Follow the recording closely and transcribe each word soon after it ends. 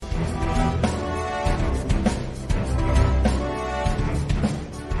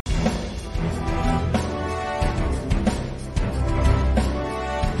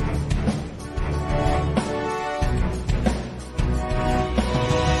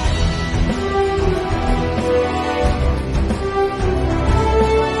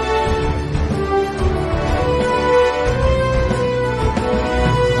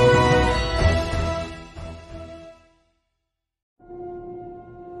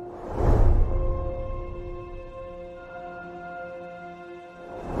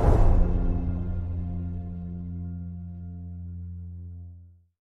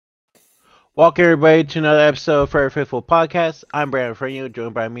Welcome everybody to another episode of Fair Faithful Podcast. I'm Brandon Freño,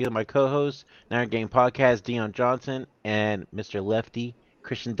 joined by me and my co-host, Night Game Podcast, Dion Johnson, and Mr. Lefty,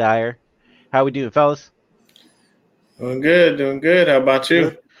 Christian Dyer. How we doing, fellas? Doing good, doing good. How about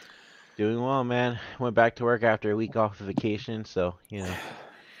you? Doing well, man. Went back to work after a week off of vacation, so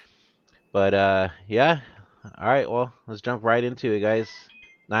But yeah. All right, well, let's jump right into it, guys.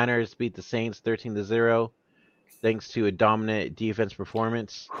 Niners beat the Saints 13-0, thanks to a dominant defense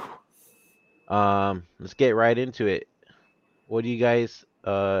performance. Let's get right into it. What did you guys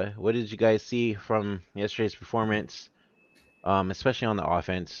see from yesterday's performance? Especially on the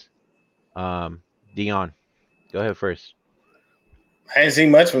offense. Dion, go ahead first. I didn't see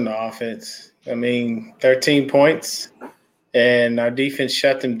much from the offense. 13 points, and our defense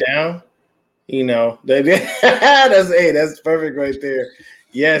shut them down. That's perfect right there.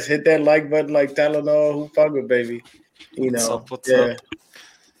 Yes, hit that like button like Tylenol. Who fuck with baby? What's up?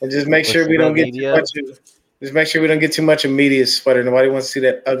 And just make sure we don't get too much. Just make sure we don't get too much of media sweater. Nobody wants to see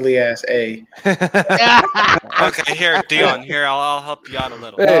that ugly ass A. Okay, here, Dion. Here, I'll help you out a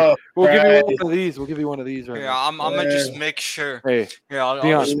little. Hey, we'll give you one of these. We'll give you one of these right now. I'm gonna just make sure. Hey, I'll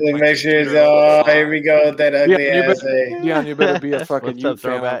just make sure it's here we go with that ugly ass A. Dion, you better be a fucking Ute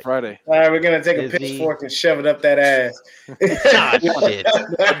fan on Friday. All right, we're gonna take a pitchfork and shove it up that ass.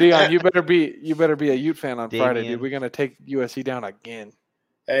 Dion, you better be a Ute fan on Friday, dude. We're gonna take USC down again.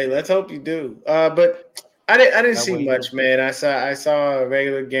 Hey, let's hope you do. But I didn't see much, man. I saw a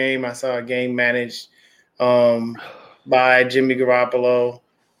regular game. I saw a game managed by Jimmy Garoppolo.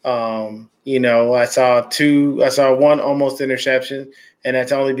 I saw one almost interception, and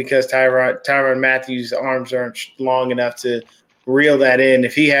that's only because Tyrann Mathieu's arms aren't long enough to reel that in.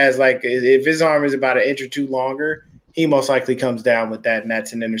 If his arm is about an inch or two longer, he most likely comes down with that, and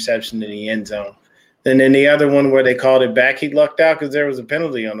that's an interception in the end zone. And then the other one where they called it back, he lucked out because there was a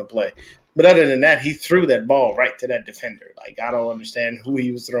penalty on the play. But other than that, he threw that ball right to that defender. Like, I don't understand who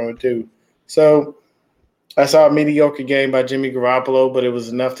he was throwing to. So I saw a mediocre game by Jimmy Garoppolo, but it was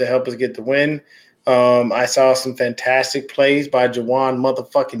enough to help us get the win. I saw some fantastic plays by Juwan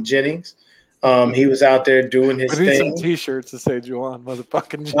motherfucking Jennings. He was out there doing his thing. We need some T-shirts to say Juwan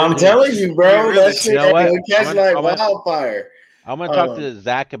motherfucking Jennings. I'm telling you, bro. That shit will catch like wildfire. I'm gonna talk to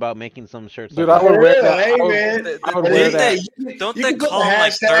Zach about making some shirts. Dude, I would wear that. Hey, man. Don't they call them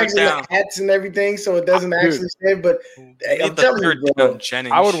like third down hats and everything so it doesn't actually say? But I'm telling you, bro,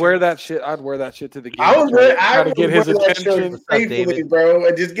 I would wear that shit. I'd wear that shit to the game. I would get his attention, faithfully, bro,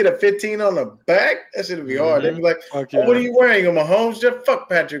 and just get a 15 on the back. That should be hard. They'd be like, what are you wearing? A Mahomes? Just fuck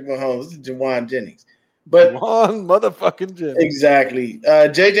Patrick Mahomes. This is Juwan Jennings. But Juwan motherfucking Jennings. Exactly.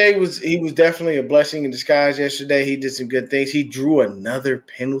 JJ was definitely a blessing in disguise yesterday. He did some good things. He drew another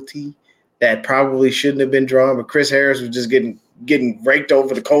penalty that probably shouldn't have been drawn, but Chris Harris was just getting raked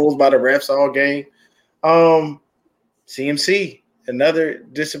over the coals by the refs all game. CMC, another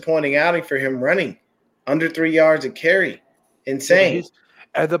disappointing outing for him, running under 3 yards a carry. Insane.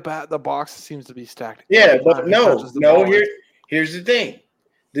 The box seems to be stacked. Yeah, but here's the thing.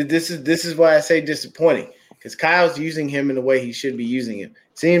 This is why I say disappointing, because Kyle's using him in the way he should be using him.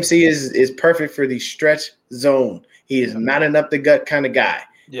 CMC is perfect for the stretch zone. He is not an up the gut kind of guy.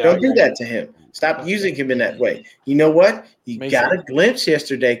 Don't do that to him. Stop using him in that way. You know what? You got a glimpse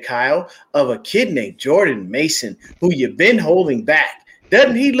yesterday, Kyle, of a kid named Jordan Mason, who you've been holding back.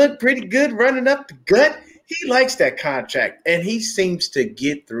 Doesn't he look pretty good running up the gut? He likes that contract, and he seems to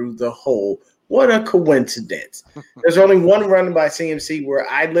get through the hole. What a coincidence. There's only one run by CMC where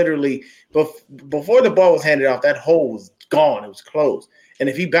I literally, before the ball was handed off, that hole was gone. It was closed. And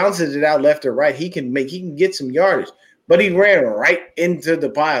if he bounces it out left or right, he can get some yardage. But he ran right into the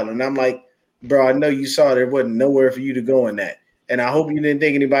pile. And I'm like, bro, I know you saw there wasn't nowhere for you to go in that. And I hope you didn't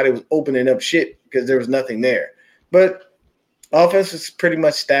think anybody was opening up shit because there was nothing there. But offense was pretty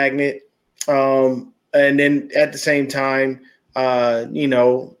much stagnant. And then at the same time,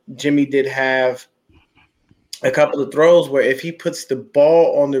 Jimmy did have a couple of throws where if he puts the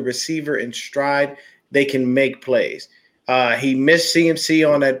ball on the receiver in stride, they can make plays. He missed CMC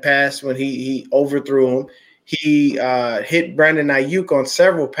on that pass when he overthrew him. He hit Brandon Ayuk on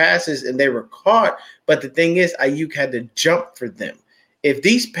several passes, and they were caught. But the thing is, Ayuk had to jump for them. If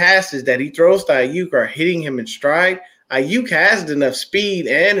these passes that he throws to Ayuk are hitting him in stride, Ayuk has enough speed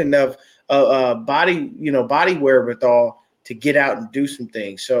and enough body wherewithal to get out and do some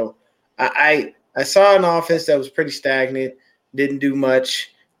things. So I saw an offense that was pretty stagnant, didn't do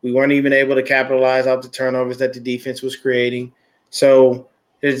much. We weren't even able to capitalize off the turnovers that the defense was creating. So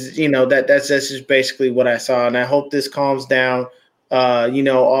there's, that's just basically what I saw. And I hope this calms down.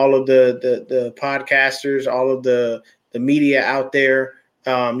 All of the podcasters, all of the media out there.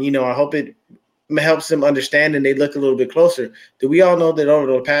 I hope it helps them understand and they look a little bit closer. Do we all know that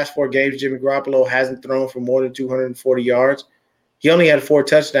over the past 4 games, Jimmy Garoppolo hasn't thrown for more than 240 yards? He only had 4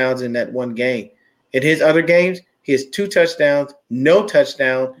 touchdowns in that one game. In his other games, he has 2 touchdowns, no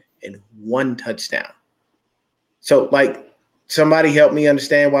touchdown, and 1 touchdown. So, somebody help me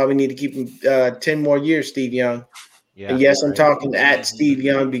understand why we need to keep him 10 more years, Steve Young. Yeah, and yes, I'm talking at Steve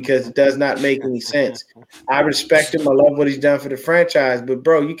Young because it does not make any sense. I respect him. I love what he's done for the franchise. But,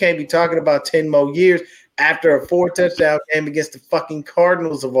 bro, you can't be talking about 10 more years after a 4-touchdown game against the fucking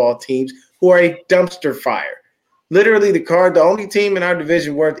Cardinals of all teams, who are a dumpster fire. Literally, the only team in our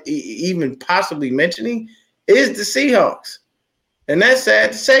division worth even possibly mentioning is the Seahawks. And that's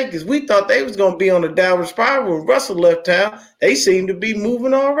sad to say because we thought they was going to be on a downward spiral. When Russell left town, they seem to be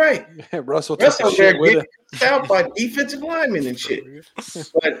moving all right. Yeah, Russell there getting out by defensive linemen and shit.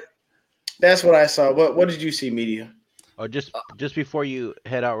 But that's what I saw. What did you see, media? Oh, just before you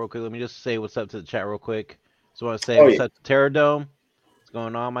head out real quick, let me just say what's up to the chat real quick. So I want to say what's up to Terradome. What's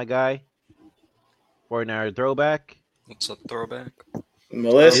going on, my guy? 49er Throwback. What's up, Throwback?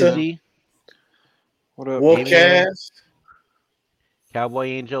 Melissa. What up? Wolfcast. Cowboy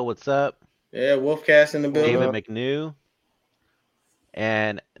Angel, what's up? Yeah, Wolfcast in the building. David McNew.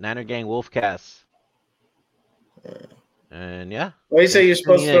 And Niner Gang Wolfcast. And yeah. Well, you say you're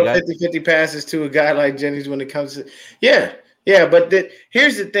supposed to throw 50-50 passes to a guy like Jennings when it comes to yeah, but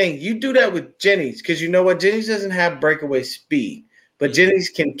here's the thing. You do that with Jennings because you know what? Jennings doesn't have breakaway speed. But Jennings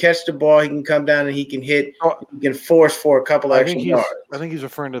can catch the ball. He can come down and he can hit. He can force for a couple extra yards. I think he's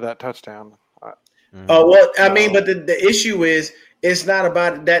referring to that touchdown. Oh, well, I mean, but the issue is it's not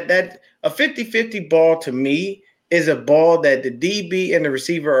about that. A 50-50 ball to me is a ball that the DB and the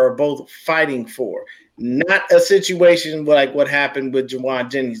receiver are both fighting for. Not a situation like what happened with Jauan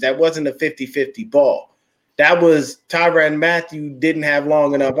Jennings. That wasn't a 50-50 ball. That was Tyrann Mathieu didn't have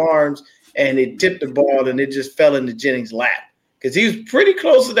long enough arms, and it tipped the ball, and it just fell into Jennings' lap. Because he was pretty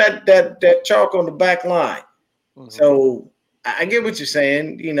close to that chalk on the back line. Mm-hmm. So I get what you're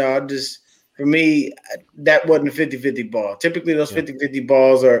saying. You know, for me, that wasn't a 50-50 ball. Typically, those 50-50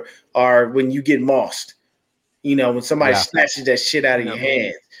 balls are when you get mossed. You know, when somebody snatches that shit out of your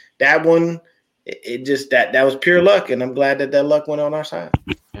hands. That one, it just that was pure luck, and I'm glad that luck went on our side.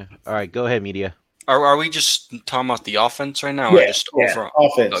 Yeah. All right, go ahead, media. Are we just talking about the offense right now? Or just overall?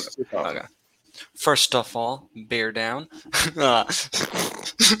 Offense. Okay. First of all, bear down.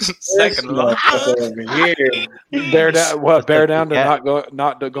 Second of all, bear down. What? Bear down to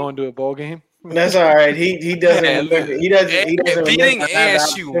not to go into a bowl game. That's all right. He doesn't. He doesn't. Beating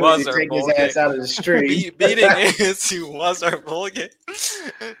ASU was our bowl game. His ass out of the street. Beating ASU was our bowl game.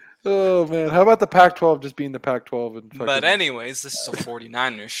 Oh man, how about the Pac-12 just being the Pac-12? But anyways, this is a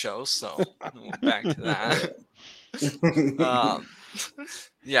 49ers show, so back to that.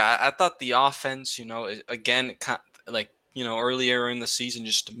 Yeah, I thought the offense, you know, again, like, you know, earlier in the season,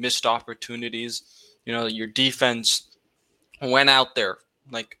 just missed opportunities. You know, your defense went out there,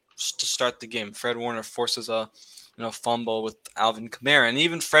 like, to start the game. Fred Warner forces a, fumble with Alvin Kamara. And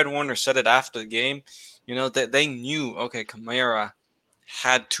even Fred Warner said it after the game, you know, that they knew, okay, Kamara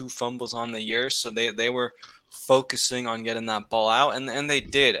had 2 fumbles on the year, so they were focusing on getting that ball out, and they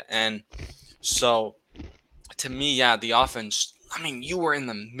did. And so, to me, yeah, the offense, I mean, you were in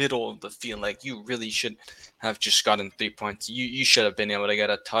the middle of the field. Like, you really should have just gotten 3 points. You should have been able to get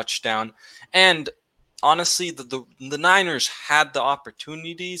a touchdown. And honestly, the Niners had the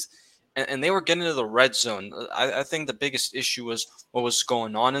opportunities, and they were getting to the red zone. I think the biggest issue was what was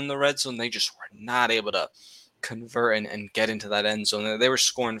going on in the red zone. They just were not able to convert and get into that end zone. They were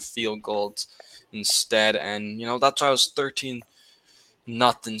scoring field goals instead, and, you know, that's why I was 13-0.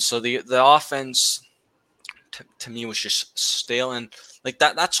 So the offense to me was just stale, and like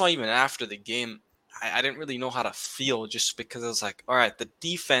that's why even after the game I didn't really know how to feel, just because I was like, all right, the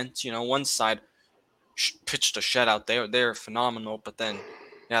defense, you know, one side pitched a shutout, they're phenomenal, but then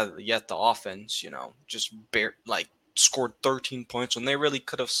yet the offense, you know, just scored 13 points when they really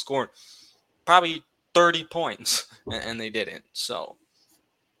could have scored probably 30 points, and they didn't. So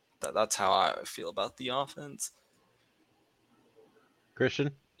that's how I feel about the offense.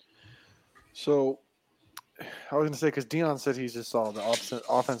 Christian? So I was going to say, because Dion said he just saw the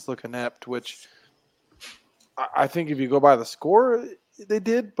offense look inept, which I think if you go by the score, they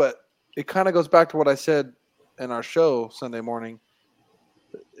did, but it kind of goes back to what I said in our show Sunday morning.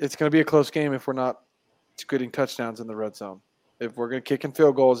 It's going to be a close game if we're not getting touchdowns in the red zone. If we're going to kick in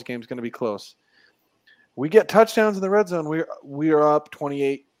field goals, the game's going to be close. We get touchdowns in the red zone, we are up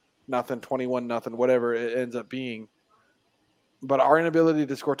 28-0, 21-0, whatever it ends up being. But our inability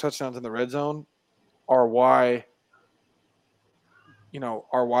to score touchdowns in the red zone are why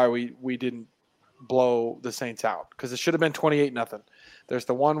we didn't blow the Saints out because it should have been 28-0. There's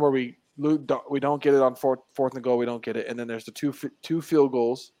the one where we don't get it on fourth and goal. We don't get it. And then there's the two field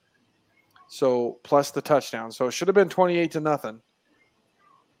goals. So plus the touchdown. So it should have been 28-0.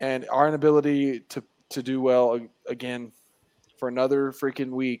 And our inability to do well again for another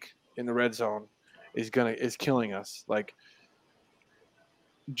freaking week in the red zone is killing us. Like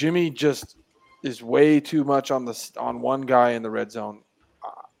Jimmy just is way too much on one guy in the red zone.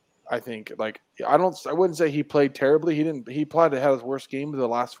 I think I wouldn't say he played terribly. He probably had his worst game of the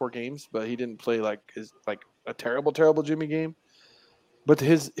last 4 games, but he didn't play a terrible Jimmy game. But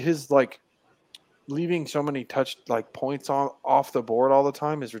his leaving so many points off the board all the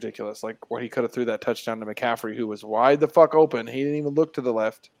time is ridiculous. Like where he could have threw that touchdown to McCaffrey, who was wide the fuck open. He didn't even look to the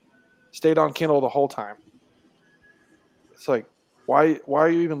left. Stayed on Kittle the whole time. It's like, why are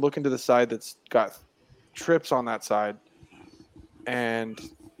you even looking to the side that's got trips on that side? And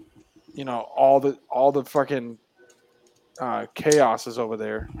all the fucking chaos is over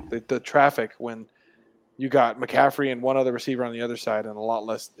there. The traffic when you got McCaffrey and one other receiver on the other side and a lot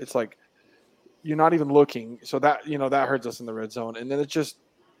less. It's like you're not even looking. So that that hurts us in the red zone. And then it's just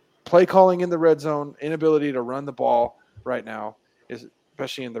play calling in the red zone, inability to run the ball right now,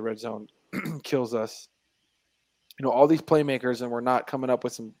 especially in the red zone, kills us. All these playmakers, and we're not coming up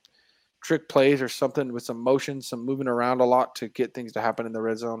with some trick plays or something with some motion, some moving around a lot to get things to happen in the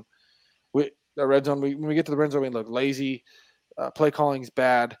red zone. When we get to the red zone, we look lazy. Play calling's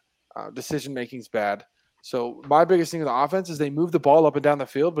bad. Decision making's bad. So my biggest thing in the offense is they move the ball up and down the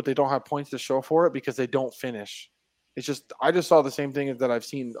field, but they don't have points to show for it because they don't finish. I just saw the same thing that I've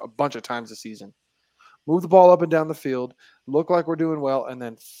seen a bunch of times this season. Move the ball up and down the field, look like we're doing well, and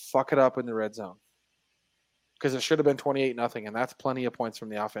then fuck it up in the red zone. Because it should have been 28-0, and that's plenty of points from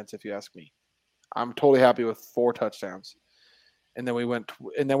the offense, if you ask me. I'm totally happy with 4 touchdowns. And then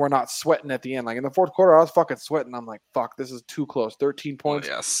we're not sweating at the end. Like in the fourth quarter, I was fucking sweating. I'm like, fuck, this is too close. 13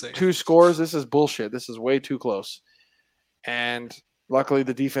 points, 2 scores. This is bullshit. This is way too close. And luckily,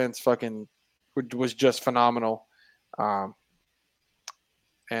 the defense fucking was just phenomenal. And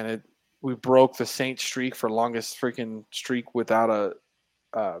we broke the Saints streak for longest freaking streak without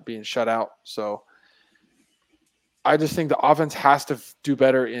being shut out. So I just think the offense has to do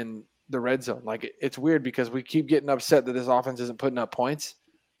better in the red zone. Like it's weird because we keep getting upset that this offense isn't putting up points.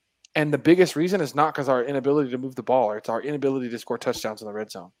 And the biggest reason is not because our inability to move the ball, or it's our inability to score touchdowns in the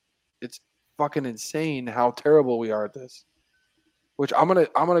red zone. It's fucking insane how terrible we are at this. Which I'm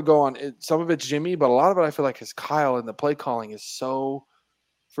gonna go on. Some of it's Jimmy, but a lot of it I feel like is Kyle, and the play calling is so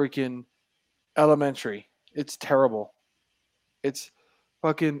freaking elementary. It's terrible. It's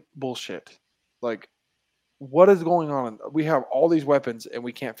fucking bullshit. Like, what is going on? We have all these weapons, and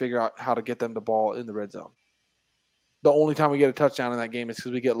we can't figure out how to get them the ball in the red zone. The only time we get a touchdown in that game is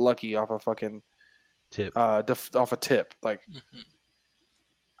because we get lucky off a fucking tip. Off a tip. Like,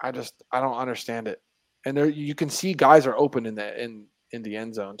 I don't understand it. And there, you can see guys are open in the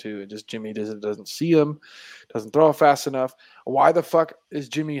end zone too, and just Jimmy doesn't see them, doesn't throw it fast enough. Why the fuck is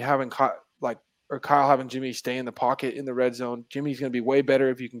Jimmy having Kyle having Jimmy stay in the pocket in the red zone? Jimmy's going to be way better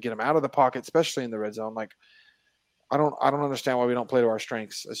if you can get him out of the pocket, especially in the red zone. Like, I don't understand why we don't play to our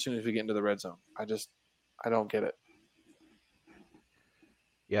strengths as soon as we get into the red zone. I don't get it.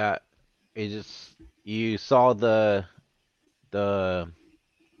 Yeah, you saw the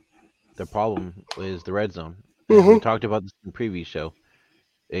problem is the red zone. We talked about this in the previous show.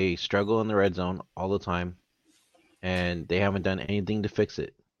 They struggle in the red zone all the time, and they haven't done anything to fix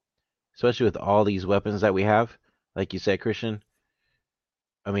it. Especially with all these weapons that we have, like you said, Christian.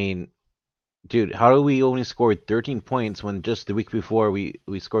 I mean, dude, how do we only score 13 points when just the week before we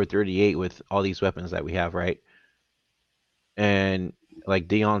scored 38 with all these weapons that we have, right? And like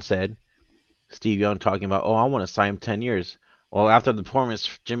Dion said, Steve Young talking about, I want to sign him 10 years. Well, after the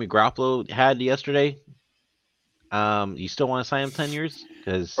performance Jimmy Garoppolo had yesterday, you still want to sign him 10 years?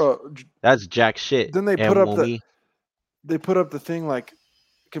 Because that's jack shit. Then they put up the thing like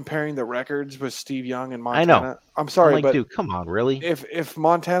comparing the records with Steve Young and Montana. I know. I'm sorry, but dude, come on, really? If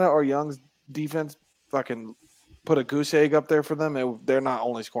Montana or Young's defense fucking put a goose egg up there for them, they're not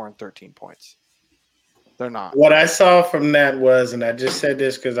only scoring 13 points. They're not. What I saw from that was, and I just said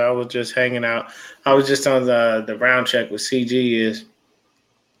this because I was just hanging out. I was just on the round check with CG. Is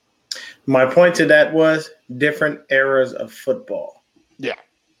my point to that was different eras of football. Yeah.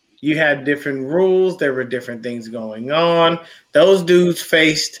 You had different rules. There were different things going on. Those dudes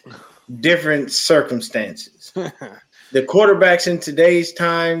faced different circumstances. The quarterbacks in today's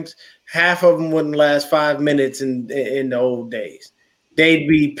times, half of them wouldn't last 5 minutes in the old days. They'd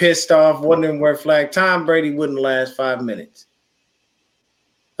be pissed off, wondering where flag. Tom Brady wouldn't last 5 minutes.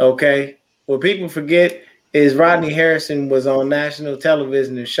 Okay? what people forget is Rodney Harrison was on national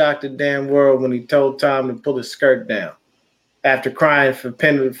television and shocked the damn world when he told Tom to pull his skirt down after crying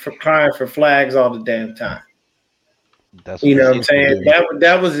for flags all the damn time. That's you know what I'm saying?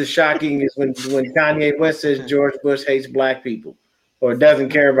 That was as shocking as when Kanye West says George Bush hates black people or doesn't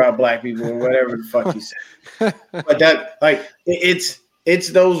care about black people or whatever the fuck he said. But that, like, it's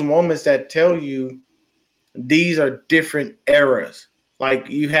those moments that tell you these are different eras. Like,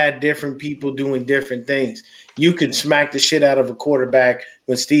 you had different people doing different things. You could smack the shit out of a quarterback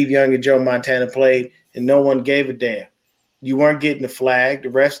when Steve Young and Joe Montana played, and no one gave a damn. You weren't getting the flag. The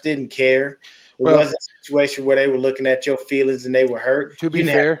refs didn't care. It wasn't a situation where they were looking at your feelings and they were hurt. To be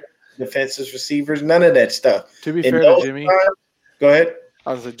fair, defensive receivers, none of that stuff. To be fair to Jimmy, go ahead.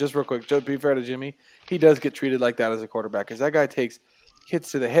 I was like, just real quick. To be fair to Jimmy, he does get treated like that as a quarterback because that guy takes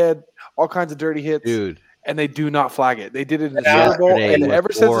hits to the head, all kinds of dirty hits, dude. And they do not flag it. They did it in the Super Bowl, and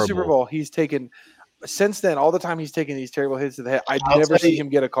ever since the Super Bowl, he's taken. Since then, all the time he's taken these terrible hits to the head, I've never seen him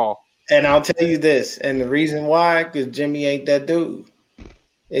get a call. And I'll tell you this, and the reason why, because Jimmy ain't that dude.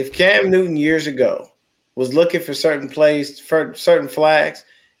 If Cam Newton years ago was looking for certain plays, for certain flags,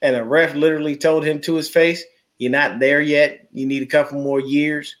 and a ref literally told him to his face, "You're not there yet. You need a couple more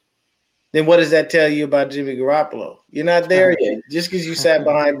years." Then what does that tell you about Jimmy Garoppolo? You're not there yet. Just because you sat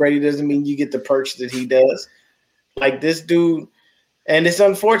behind Brady doesn't mean you get the perks that he does. Like this dude, and it's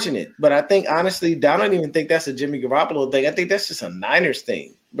unfortunate. But I think, honestly, I don't even think that's a Jimmy Garoppolo thing. I think that's just a Niners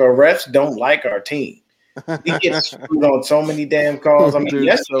thing. The refs don't like our team. We get screwed on so many damn calls. I mean, dude,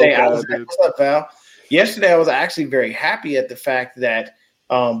 yesterday, what's up, Val? Yesterday, I was actually very happy at the fact that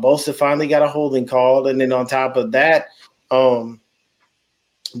Bosa finally got a holding call. And then on top of that,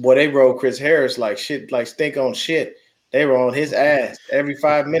 they rode Chris Harris like shit, like stink on shit. They were on his ass every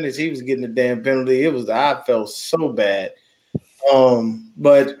 5 minutes. He was getting a damn penalty. I felt so bad.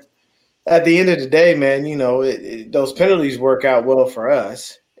 But at the end of the day, man, you know, those penalties work out well for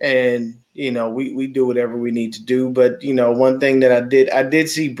us, and you know, we do whatever we need to do. But you know, one thing that I did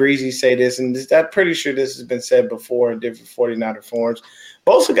see Breezy say this, and I'm pretty sure this has been said before in different 49er forums.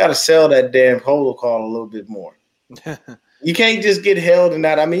 Bosa got to sell that damn hold call a little bit more. You can't just get held and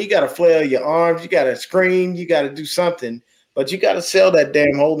not. I mean, you got to flail your arms, you got to scream, you got to do something, but you got to sell that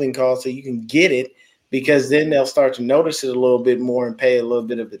damn holding call so you can get it, because then they'll start to notice it a little bit more and pay a little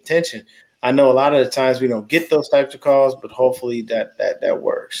bit of attention. I know a lot of the times we don't get those types of calls, but hopefully that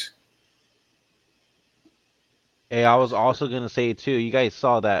works. Hey, I was also gonna say too, you guys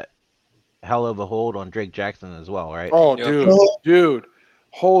saw that hell of a hold on Drake Jackson as well, right? Oh, dude.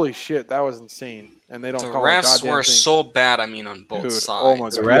 Holy shit, that was insane. And they don't call it. The refs were so bad, I mean, on both sides. Oh my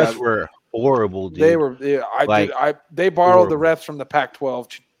God. The refs were horrible, dude. They were they borrowed the refs from the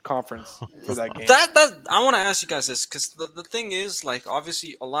Pac-12 conference for that game. I want to ask you guys this, because the thing is, like,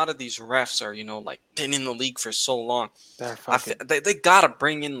 obviously a lot of these refs are, you know, like, been in the league for so long. They gotta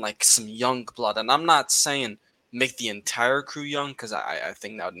bring in like some young blood, and I'm not saying make the entire crew young, because I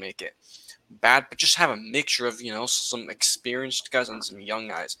think that would make it bad, but just have a mixture of, you know, some experienced guys and some young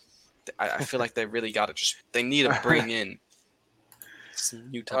guys. I feel like they really got to they need to bring in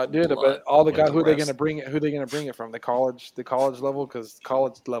some new type of blood. But all the guys, who they gonna bring it from? The college level, because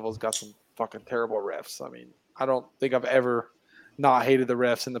college level's got some fucking terrible refs. I mean, I don't think I've ever not hated the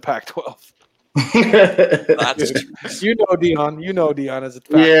refs in the Pac-12. That's true. You know Dion as a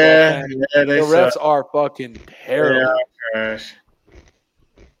Pac-12 fan. The refs are fucking terrible. Yeah,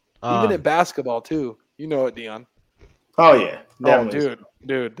 even in basketball too. You know it, Dion. Oh yeah. Definitely. Oh,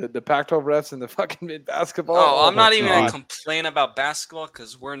 dude, the Pac-12 refs in the fucking mid basketball. Oh, I'm not even gonna complain about basketball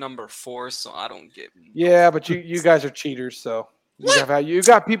because we're number 4, so I don't get. Yeah, but you guys are cheaters, so you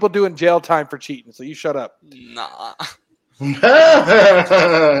got people doing jail time for cheating. So you shut up. Nah.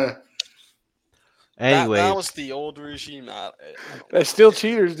 Anyways, that was the old regime. They're still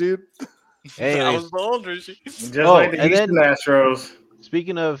cheaters, dude. That was the old regime. Just like the Houston Astros.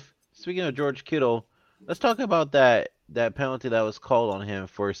 Speaking of George Kittle, let's talk about that penalty that was called on him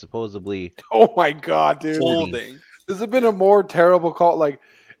for supposedly. Oh my God, dude! Holding. There's been a more terrible call. Like,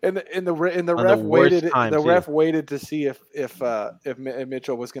 the ref waited. The ref waited to see if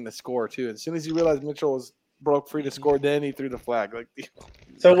Mitchell was going to score too. As soon as he realized Mitchell broke free to score, then he threw the flag. Like,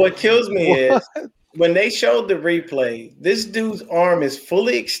 so what kills me is when they showed the replay, this dude's arm is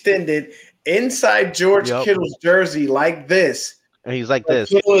fully extended inside George Kittle's jersey like this. And he's like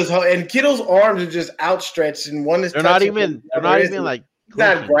this. And Kittle's arms are just outstretched, and one is they're not even like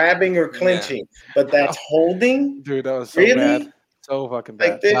not grabbing or clinching, but that's holding. Dude, that was so bad. So fucking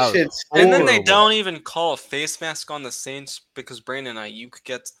bad. Like this shit's and then they don't even call a face mask on the Saints because Brandon Ayuk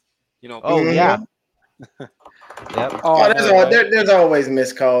gets, you know. Oh yeah. Yep. There's always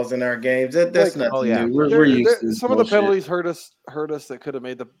missed calls in our games. That's Like, nothing new. We're used to this some of the bullshit. penalties hurt us that could have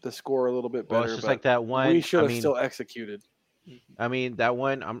made the score a little bit better. Well, it's just like that one. We should have still executed. I mean, that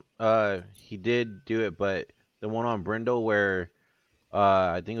one. He did do it, but the one on Brindle where,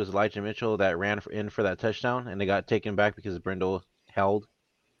 I think it was Elijah Mitchell that ran in for that touchdown, and they got taken back because Brindle held.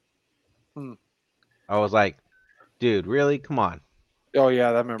 I was like, dude, really? Come on. Oh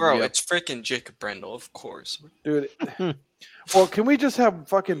yeah, that remember. Bro, yeah. it's freaking Jacob Brindle, of course. Dude. Well, can we just have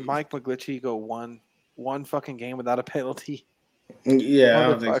fucking Mike McGlinchey go one fucking game without a penalty?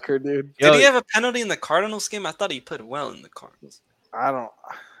 Yeah, motherfucker, dude. Did he have a penalty in the Cardinals game? I thought he played well in the Cardinals. I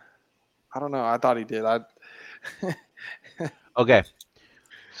don't know. I thought he did. Okay,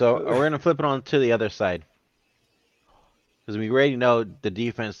 so we're gonna flip it on to the other side because we already know the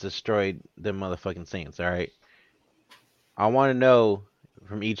defense destroyed the motherfucking Saints. All right, I want to know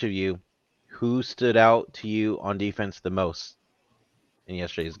from each of you who stood out to you on defense the most in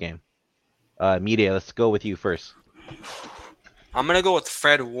yesterday's game. Media, let's go with you first. I'm going to go with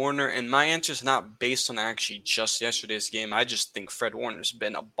Fred Warner, and my answer is not based on actually just yesterday's game. I just think Fred Warner's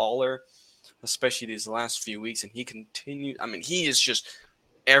been a baller, especially these last few weeks, and he continued. I mean, he is just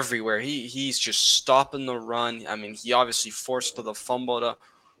everywhere. He's just stopping the run. I mean, he obviously forced the fumble to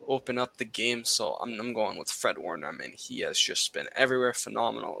open up the game, so I'm going with Fred Warner. I mean, he has just been everywhere,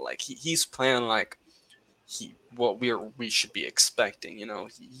 phenomenal. Like, he's playing like what we should be expecting. You know,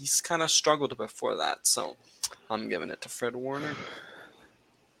 he's kind of struggled before that, so I'm giving it to Fred Warner.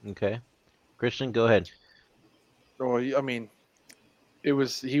 Okay, Christian, go ahead. Well, I mean, he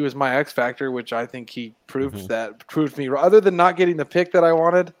was my X factor, which I think he proved me. Other than not getting the pick that I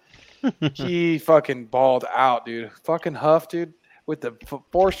wanted, he fucking balled out, dude. Fucking Huff, dude, with the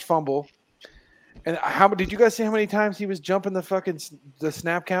forced fumble. And did you guys see how many times he was jumping the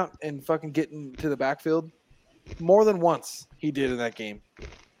snap count and fucking getting to the backfield? More than once he did in that game.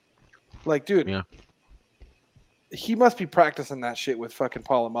 Like, dude, yeah. He must be practicing that shit with fucking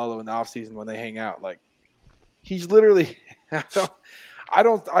Polamalu in the offseason when they hang out. Like, he's literally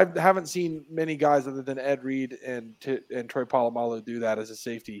I haven't seen many guys other than Ed Reed and Troy Polamalu do that as a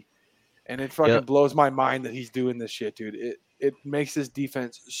safety. And it fucking blows my mind that he's doing this shit, dude. It makes his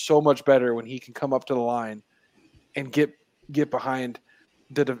defense so much better when he can come up to the line and get behind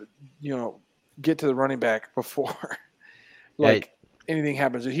get to the running back before anything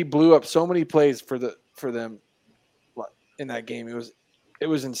happens. He blew up so many plays for them in that game. It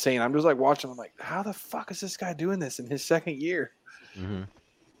was insane. I'm just like watching. I'm like, how the fuck is this guy doing this in his second year? Mm-hmm.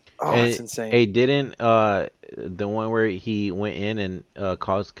 Oh, it's insane. Hey, didn't the one where he went in and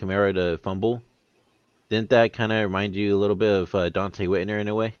caused Kamara to fumble? Didn't that kind of remind you a little bit of Dante Whitner in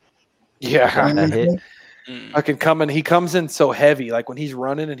a way? Yeah, that hit. He comes in so heavy. Like when he's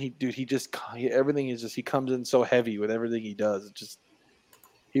running and everything is just he comes in so heavy with everything he does. It just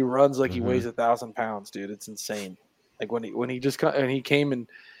he runs like he weighs 1,000 pounds, dude. It's insane. Like when he came and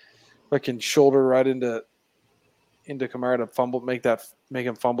fucking shoulder right into Kamara to fumble, make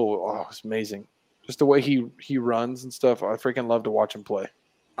him fumble. Oh, it's amazing. Just the way he runs and stuff. I freaking love to watch him play.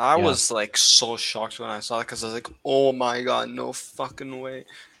 I was like so shocked when I saw it because I was like, "Oh my god, no fucking way!"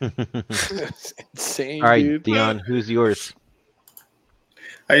 It's insane. All right, dude. Dion, who's yours?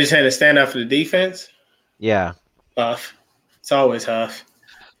 I just had to stand up for the defense. Yeah, Huff. It's always Huff.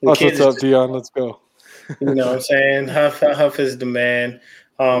 What's up, Dion? Let's go. You know what I'm saying? Huff is the man.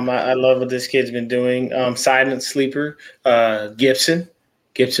 I love what this kid's been doing. Silent sleeper, Gibson.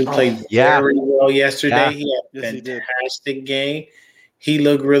 Gibson played very well yesterday. Yeah. He had a fantastic game. He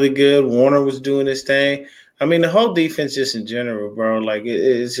looked really good. Warner was doing his thing. I mean, the whole defense just in general, bro, like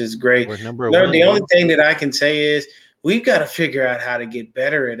it's just great. We're number one. The only thing that I can say is we've got to figure out how to get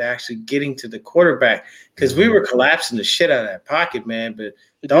better at actually getting to the quarterback because we were collapsing the shit out of that pocket, man. But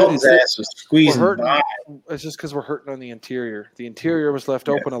Dalton's ass was squeezing by. It's just because we're hurting on the interior. The interior was left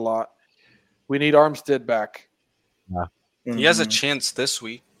open a lot. We need Armstead back. Yeah. He has a chance this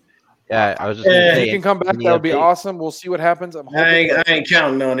week. Yeah, I was just gonna say, if he can come back, that would be awesome. We'll see what happens. I ain't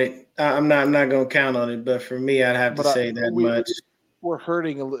counting on it. I'm not gonna count on it. But for me, I'd have to say that much. We're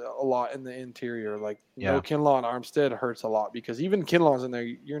hurting a lot in the interior. Like no Kinlaw and Armstead hurts a lot because even Kinlaw's in there.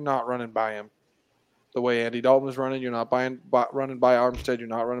 You're not running by him the way Andy Dalton was running. You're not running by Armstead. You're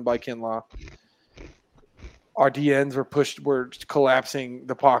not running by Kinlaw. Our DNs we're collapsing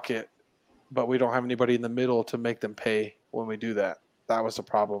the pocket, but we don't have anybody in the middle to make them pay when we do that. That was the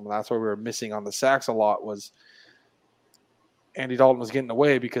problem. That's why we were missing on the sacks a lot was Andy Dalton was getting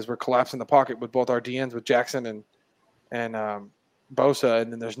away because we're collapsing the pocket with both our DNs with Jackson and Bosa,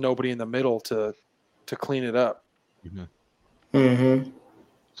 and then there's nobody in the middle to clean it up.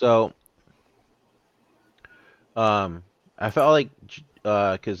 So I felt like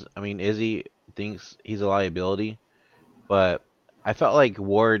because I mean Izzy thinks he's a liability, but I felt like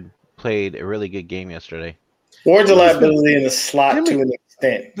Ward played a really good game yesterday. Ward's a Jimmy's been liability in the slot Jimmy, to an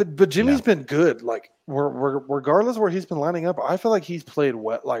extent. but Jimmy's been good. Like regardless where he's been lining up, I feel like he's played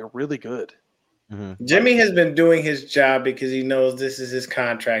like really good. Mm-hmm. Jimmy has been doing his job because he knows this is his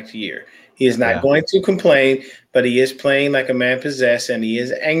contract year. He is not Yeah. going to complain, but he is playing like a man possessed, and he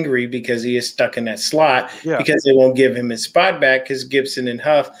is angry because he is stuck in that slot because they won't give him his spot back because Gibson and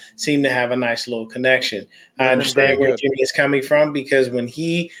Huff seem to have a nice little connection. I understand where Jimmy is coming from because when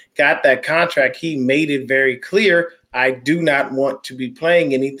he got that contract, he made it very clear, I do not want to be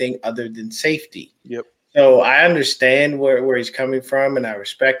playing anything other than safety. Yep. So I understand where he's coming from, and I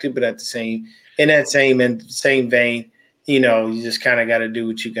respect it, but in that same vein, you know, you just kind of got to do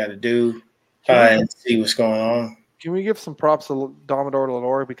what you got to do and see what's going on. Can we give some props to Domador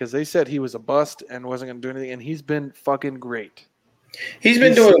Lenore because they said he was a bust and wasn't going to do anything, and he's been fucking great. He's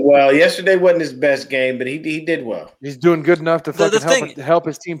been doing well. Yesterday wasn't his best game, but he did well. He's doing good enough to fucking help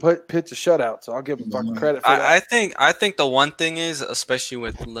his team pitch a shutout. So I'll give him fucking credit for that. I think the one thing is, especially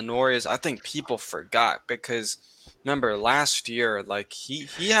with Lenore, is I think people forgot because remember last year, like he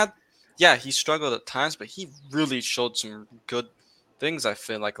had. Yeah, he struggled at times, but he really showed some good things, I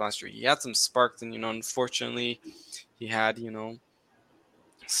feel like, last year. He had some sparks, and, unfortunately, he had,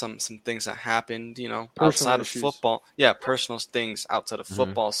 some things that happened, outside of football. Yeah, personal things outside of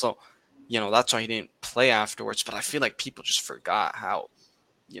football. So, that's why he didn't play afterwards. But I feel like people just forgot how,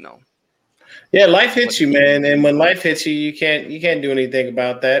 Yeah, life hits you, man. And when life hits you, you can't do anything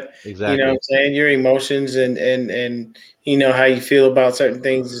about that. Exactly. You know what I'm saying? Your emotions and you know how you feel about certain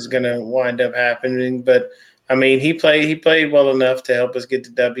things is gonna wind up happening. But I mean, he played well enough to help us get the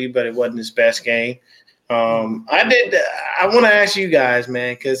W, but it wasn't his best game. I want to ask you guys,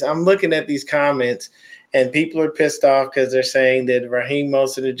 man, because I'm looking at these comments and people are pissed off because they're saying that Raheem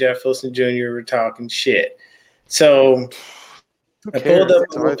Mostert and Jeff Wilson Jr. were talking shit. So I pulled up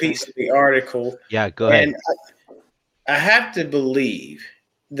a little piece of the article. Yeah, go ahead. And I have to believe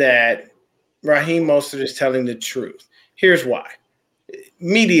that Raheem Mostert is telling the truth. Here's why.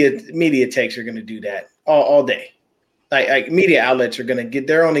 Media takes are going to do that all day. Like media outlets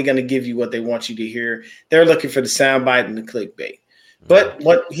they're only going to give you what they want you to hear. They're looking for the soundbite and the clickbait. But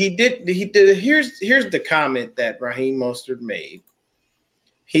what he did, here's the comment that Raheem Mostert made.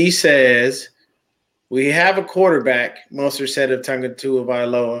 He says, we have a quarterback, Mostert said of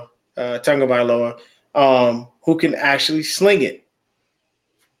Tagovailoa, who can actually sling it.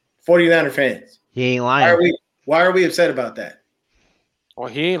 49er fans. He ain't lying. Why are we upset about that? Well,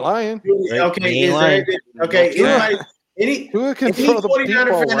 he ain't lying. Okay, any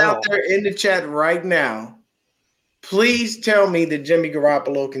 49er fan out there in the chat right now, please tell me that Jimmy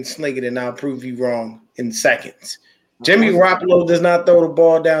Garoppolo can sling it, and I'll prove you wrong in seconds. Jimmy Garoppolo does not throw the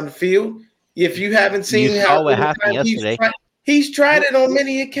ball down the field. If you haven't seen how what happened yesterday, he's tried it on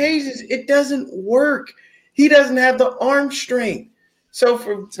many occasions. It doesn't work. He doesn't have the arm strength. So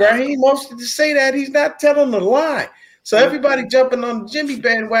for Raheem Mostert to say that, he's not telling a lie. So everybody jumping on the Jimmy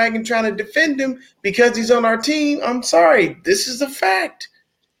bandwagon trying to defend him because he's on our team. I'm sorry. This is a fact.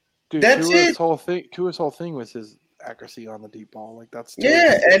 Dude, that's it. Tua's whole thing was his accuracy on the deep ball. Like that's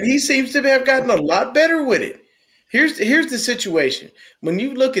and he seems to have gotten a lot better with it. Here's the situation. When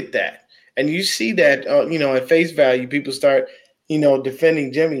you look at that and you see that, at face value, people start,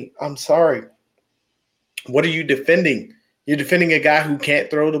 defending Jimmy. I'm sorry. What are you defending? You're defending a guy who can't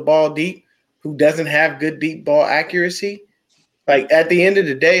throw the ball deep, who doesn't have good deep ball accuracy. Like at the end of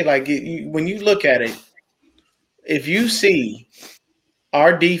the day, like when you look at it, if you see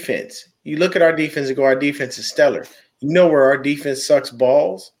our defense, you look at our defense and go, our defense is stellar. You know where our defense sucks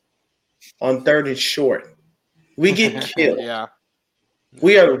balls? On 3rd and short. We get killed. Yeah.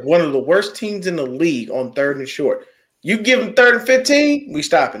 We are one of the worst teams in the league on 3rd and short. You give them 3rd and 15, we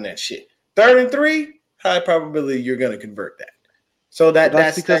stopping that shit. 3rd and 3, high probability you're going to convert that. So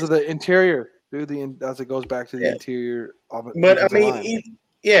that's because of the interior, dude. As it goes back to the interior of it. But I mean,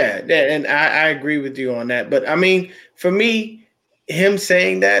 and I agree with you on that. But I mean, for me, him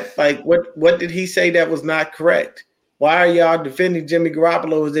saying that, like, what did he say that was not correct? Why are y'all defending Jimmy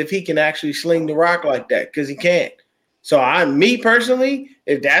Garoppolo as if he can actually sling the rock like that? Because he can't. So me personally,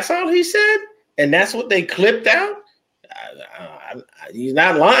 if that's all he said and that's what they clipped out, he's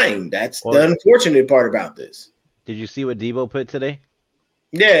not lying. That's the unfortunate part about this. Did you see what Debo put today?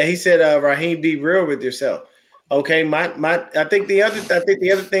 Yeah, he said, Raheem, be real with yourself. Okay, I think the other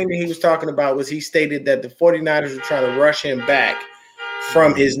thing that he was talking about was he stated that the 49ers were trying to rush him back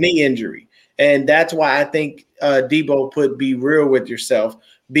from his knee injury. And that's why I think Debo put be real with yourself,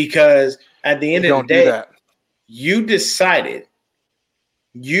 because at the end of the day, you decided,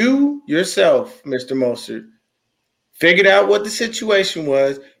 you yourself, Mr. Mostert, figured out what the situation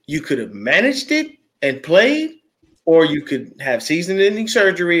was. You could have managed it and played, or you could have season-ending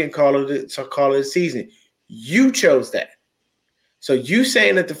surgery and call it a season. You chose that. So you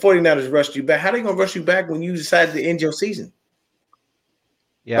saying that the 49ers rushed you back, how are they going to rush you back when you decided to end your season?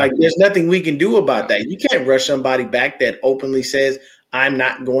 Yeah. Like, there's nothing we can do about that. You can't rush somebody back that openly says, I'm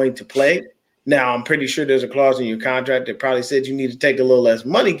not going to play. Now, I'm pretty sure there's a clause in your contract that probably said you need to take a little less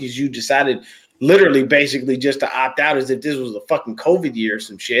money because you decided literally basically just to opt out as if this was a fucking COVID year or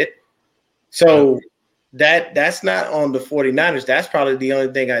some shit. So that's not on the 49ers. That's probably the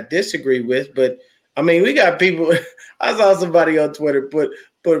only thing I disagree with. But, I mean, we got people – I saw somebody on Twitter put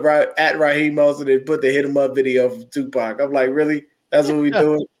at Raheem Mostert and put the hit him up video from Tupac. I'm like, really? That's what we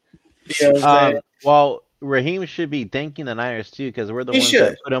doing? You know what I'm saying? Well, Raheem should be thanking the Niners too because we're the ones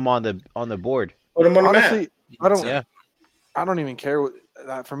that put him on the board. Put him on the map. Honestly, I don't even care.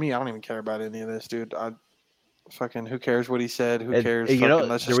 For me, I don't even care about any of this, dude. Fucking who cares what he said? Who cares? You know,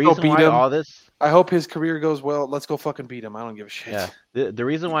 let's the just reason go beat why him. all this. I hope his career goes well. Let's go fucking beat him. I don't give a shit. Yeah. The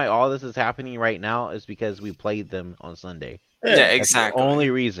reason why all this is happening right now is because we played them on Sunday. Yeah, exactly. That's the only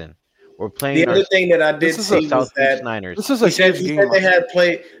reason. We're playing the other thing that I did see was that Niners. This is a he said they had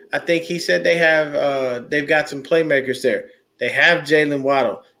play. I think he said they have they've got some playmakers there. They have Jalen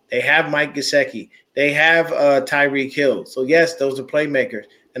Waddle. They have Mike Gesicki. They have Tyreek Hill. So yes, those are playmakers.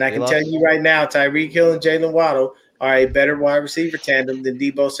 And I can tell you right now, Tyreek Hill and Jalen Waddle are a better wide receiver tandem than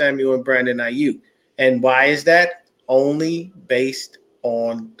Deebo Samuel and Brandon Ayuk. And why is that? Only based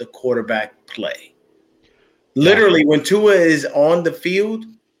on the quarterback play. Literally, when Tua is on the field,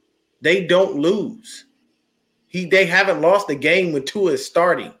 they don't lose. They haven't lost a game when Tua is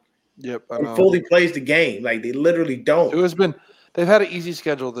starting. Yep, and fully plays the game. Like, they literally don't. They've had an easy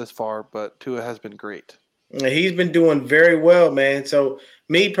schedule this far, but Tua has been great. He's been doing very well, man. So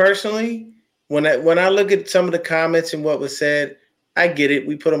me personally, when I look at some of the comments and what was said, I get it.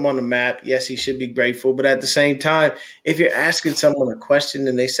 We put him on the map. Yes, he should be grateful. But at the same time, if you're asking someone a question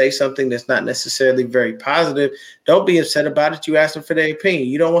and they say something that's not necessarily very positive, don't be upset about it. You ask them for their opinion.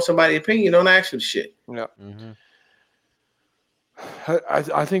 You don't want somebody's opinion, don't ask for the shit. Yeah. Mm-hmm.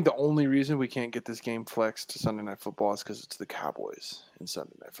 I think the only reason we can't get this game flexed to Sunday Night Football is because it's the Cowboys in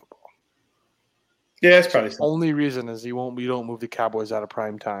Sunday Night Football. Yeah, that's probably the only reason is we don't move the Cowboys out of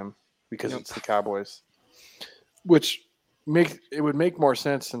prime time because it's the Cowboys, which it would make more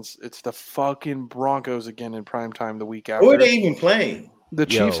sense since it's the fucking Broncos again in prime time the week after. Who are they even playing? The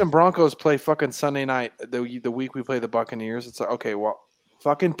Chiefs and Broncos play fucking Sunday night. The week we play the Buccaneers, it's like, okay, well,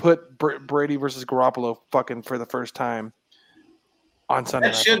 fucking put Brady versus Garoppolo fucking for the first time on Sunday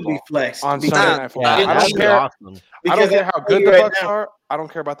night. That should be flexed. On Sunday Night Football. Yeah, I don't care. Awesome. I don't care how good the Bucs are. I don't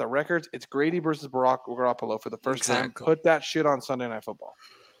care about the records. It's Grady versus Garoppolo for the first time. Put that shit on Sunday Night Football.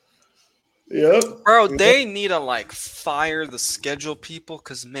 Yep. Bro, they need to fire the schedule people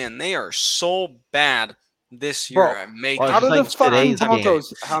because man, they are so bad this year at making. How do the fucking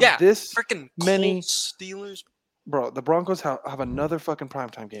Broncos have this freaking many Steelers? Bro, the Broncos have another fucking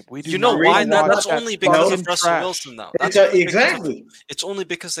primetime game. We do. You know why? That's only because of Russell Wilson, though. That's exactly. It's only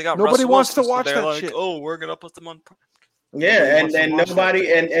because they got nobody Russell wants Wilson, to watch so that like, shit. oh, we're gonna put them on. Yeah, and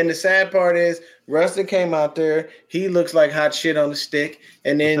nobody and the sad part is Rustin came out there. He looks like hot shit on the stick,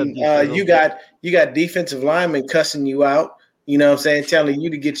 and then you got defensive linemen cussing you out. You know what I'm saying? Telling you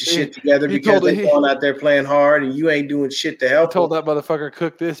to get your shit together because they're going out there playing hard and you ain't doing shit to help. Told that motherfucker,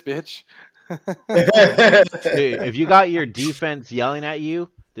 cook this, bitch. Dude, if you got your defense yelling at you,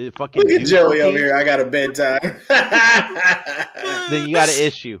 fucking look at Joey over here. I got a bedtime. Then you got an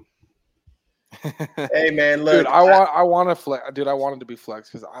issue. Hey man, look, dude, I want to flex. Dude, I wanted to be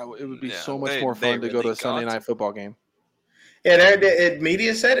flex because it would be so much more fun to go to a Sunday Night Football game. Yeah,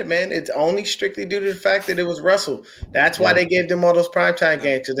 media said it, man. It's only strictly due to the fact that it was Russell. That's why they gave them all those primetime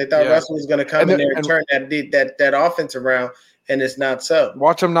games because they thought Russell was going to come in there and turn that offense around, and it's not so.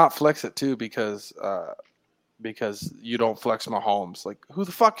 Watch them not flex it too because you don't flex Mahomes. Like, who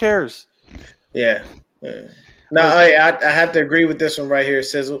the fuck cares? Yeah. No, I have to agree with this one right here,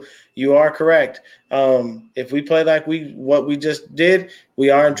 Sizzle. You are correct. If we play like what we just did, we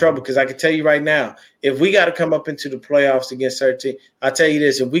are in trouble because I can tell you right now, if we got to come up into the playoffs against certain team, I'll tell you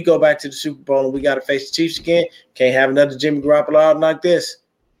this, if we go back to the Super Bowl and we got to face the Chiefs again, can't have another Jimmy Garoppolo out like this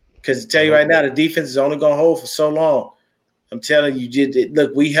because I tell you right now, the defense is only going to hold for so long. I'm telling you,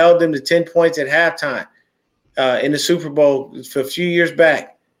 look, we held them to 10 points at halftime in the Super Bowl for a few years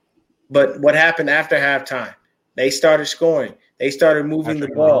back. But what happened after halftime? They started scoring. They started moving the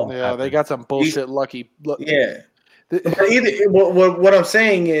ball. Yeah, they got some bullshit lucky. Yeah. What I'm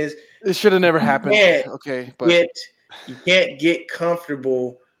saying is It should have never happened. Okay, but you can't get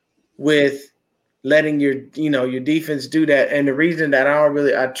comfortable with letting your defense do that. And the reason that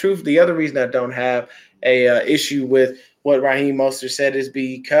the other reason I don't have a issue with what Raheem Mostert said is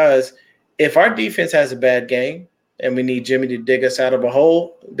because if our defense has a bad game and we need Jimmy to dig us out of a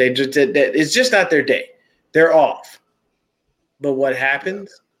hole, it's just not their day. They're off. But what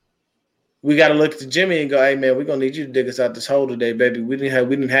happens? We got to look to Jimmy and go, hey man, we're gonna need you to dig us out this hole today, baby. We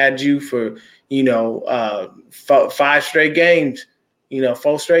didn't had you for 5 straight games,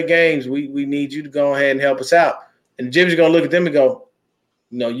 4 straight games. We need you to go ahead and help us out. And Jimmy's gonna look at them and go,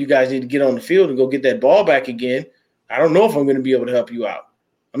 you guys need to get on the field and go get that ball back again. I don't know if I'm going to be able to help you out.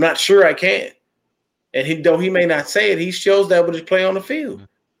 I'm not sure I can. And though he may not say it, he shows that with his play on the field.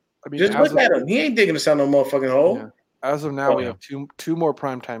 I mean, just look at him. He ain't digging us out no motherfucking hole. Yeah. As of now, we have two more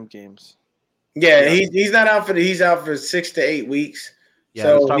primetime games. Yeah, he's not out he's out for 6 to 8 weeks. Yeah,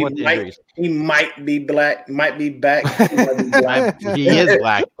 so he might be black, might be back. He is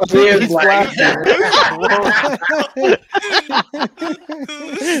black. He is black.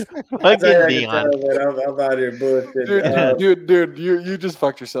 Fucking Dion. I'm out here bullshitting. Dude, you just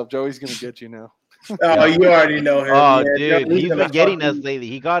fucked yourself. Joey's gonna get you now. Oh, you already know him. Oh, dude, he's been getting us lately.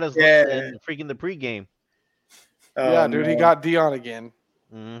 He got us in freaking the pregame. Yeah, dude, he got Dion again.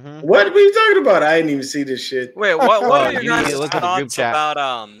 Mm-hmm. What are you talking about? I didn't even see this shit. Wait, what are your guys' thoughts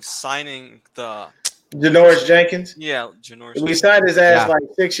about signing the Janoris Jenkins? Yeah, Janoris. We signed his ass like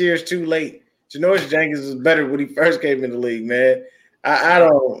 6 years too late. Janoris Jenkins was better when he first came in the league, man. I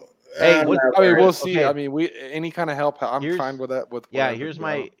don't. Hey, we'll see. Okay. I mean, any kind of help. I'm fine with that. Here's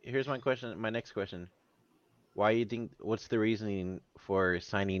my question. My next question. Why you think? What's the reasoning for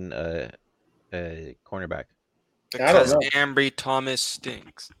signing a cornerback? Because Ambry Thomas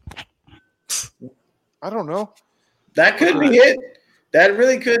stinks. I don't know. That could be it. That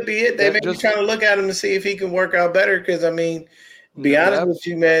really could be it. They may be trying to look at him to see if he can work out better. Because, I mean, be honest with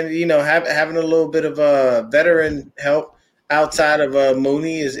you, man, having a little bit of veteran help outside of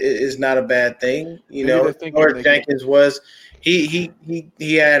Mooney is not a bad thing. Lord Jenkins was he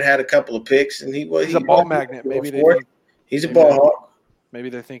had a couple of picks, and he's a ball magnet. Maybe he's a ball hawk. Maybe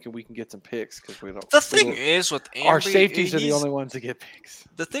they're thinking we can get some picks because we don't. The thing is with Ambry, our safeties are the only ones that get picks.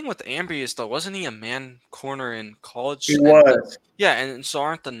 The thing with Ambry is though, wasn't he a man corner in college? He was. Yeah, and so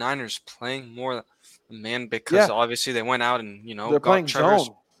aren't the Niners playing more man because obviously they went out and they're playing zone.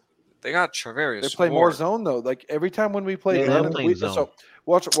 They got Travarius. They play more zone though. Like every time when we played zone. So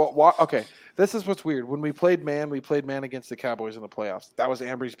okay, this is what's weird. When we played man against the Cowboys in the playoffs. That was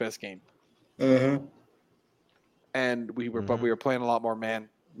Ambry's best game. Mm-hmm. And we were playing a lot more man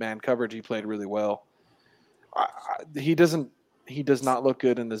coverage. He played really well. He does not look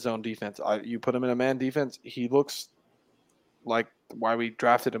good in the zone defense. You put him in a man defense, he looks like why we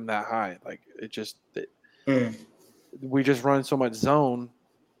drafted him that high. Like we just run so much zone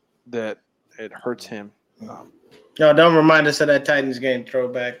that it hurts him. No, don't remind us of that Titans game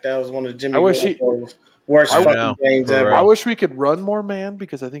throwback. That was one of Jimmy worst fucking games ever. I wish we could run more man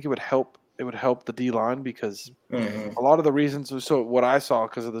because I think it would help. It would help the D-line because a lot of the reasons – so what I saw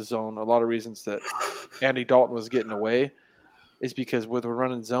because of the zone, a lot of reasons that Andy Dalton was getting away is because with we're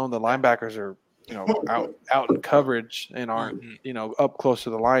running zone, the linebackers are, out in coverage and aren't, up close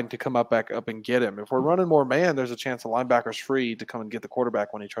to the line to come back up and get him. If we're running more man, there's a chance the linebacker's free to come and get the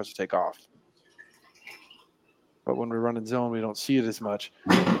quarterback when he tries to take off. But when we're running zone, we don't see it as much.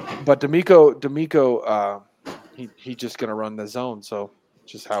 But D'Amico, he's just going to run the zone, so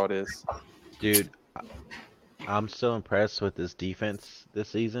just how it is. Dude, I'm so impressed with this defense this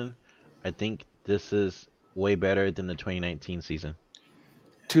season. I think this is way better than the 2019 season.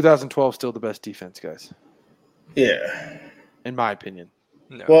 2012 still the best defense, guys. Yeah. In my opinion.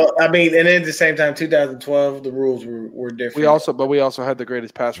 No. Well, I mean, and at the same time, 2012, the rules were different. We also had the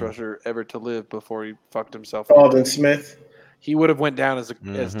greatest pass rusher ever to live before he fucked himself up. Aldon Smith. He would have went down as the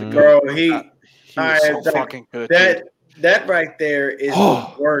bro. He was so fucking good. That right there is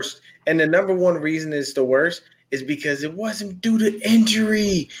the worst. And the number one reason it's the worst is because it wasn't due to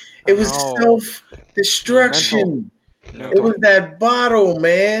injury. It was self-destruction. It was that bottle,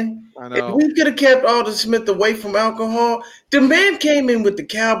 man. I know. If we could have kept Aldon Smith away from alcohol, the man came in with the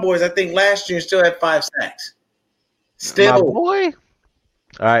Cowboys, I think, last year and still had 5 sacks. Still. My boy.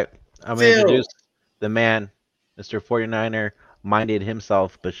 All right. I'm going to introduce the man, Mr. 49er, minded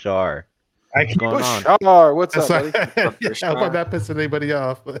himself, Bashar. What's going on? Bashar, what's up, buddy? I hope I'm not pissing anybody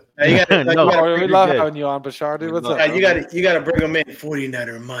off. But... we love having you on, Bashar, dude. What's up? You got to bring him in.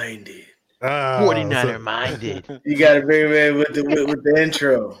 49er minded. 49er minded. You got to bring him in with the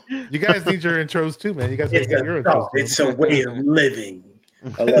intro. You guys need your intros too, man. You guys need your intros. It's a way of living.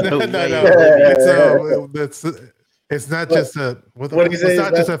 It's not just a. It's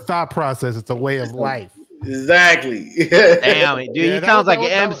not just a thought process. It's a way of life. Exactly. Damn it, dude. He sounds like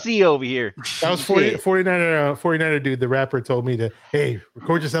an MC over here. That was 49er dude. The rapper told me to, hey,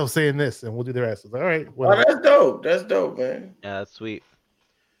 record yourself saying this, and we'll do the rest. I was like, all right. Oh, that's dope. That's dope, man. Yeah, that's sweet.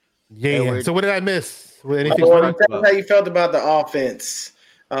 Yeah. So what did I miss? Tell us how you felt about the offense,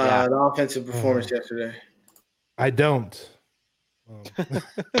 the offensive performance yesterday. I don't.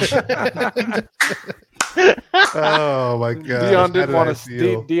 Oh my god! Dion didn't want to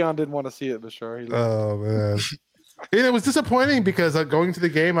see it, Bashar. Oh man, it was disappointing because going to the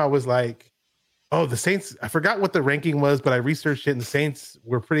game, I was like, "Oh, the Saints." I forgot what the ranking was, but I researched it, and the Saints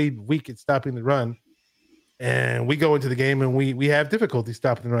were pretty weak at stopping the run. And we go into the game, and we have difficulty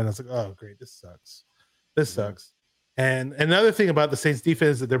stopping the run. I was like, "Oh, great, this sucks. This sucks." And another thing about the Saints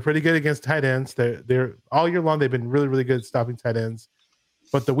defense is that they're pretty good against tight ends. They're all year long they've been really, really good at stopping tight ends.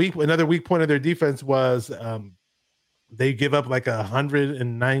 But another weak point of their defense was they give up like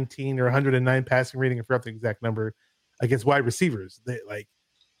 119 or 109 passing rating. I forgot the exact number against wide receivers. They like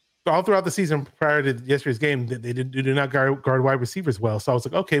all throughout the season prior to yesterday's game, they do not guard wide receivers well. So I was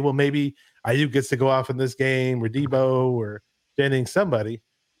like, okay, well maybe Ayuk gets to go off in this game, or Debo, or Jennings, somebody.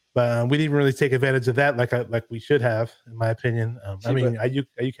 But we didn't really take advantage of that like we should have, in my opinion.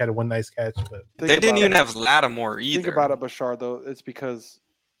 Ayuk had a one nice catch, but they didn't even have Lattimore either. Think about it, Bashar, though. It's because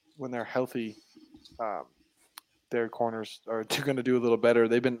when they're healthy, their corners are going to do a little better.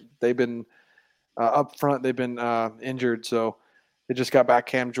 They've been up front. They've been injured, so they just got back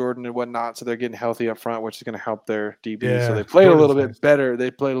Cam Jordan and whatnot. So they're getting healthy up front, which is going to help their DB. Yeah, so they played a little bit better.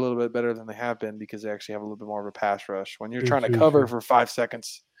 They played a little bit better than they have been because they actually have a little bit more of a pass rush. When you're trying to cover for 5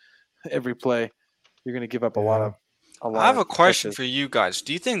 seconds every play, you're going to give up a lot. I have a question for you guys.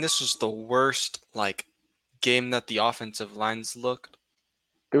 Do you think this was the worst game that the offensive lines looked?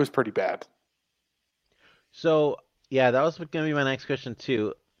 It was pretty bad. So yeah, that was going to be my next question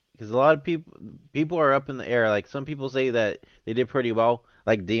too, because a lot of people are up in the air. Like some people say that they did pretty well,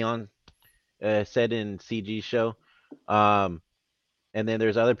 like Dion said in CG's show, and then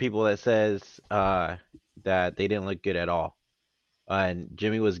there's other people that says that they didn't look good at all. And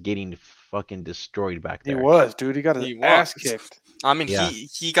Jimmy was getting fucking destroyed back there. He was, dude. He got his ass kicked. I mean,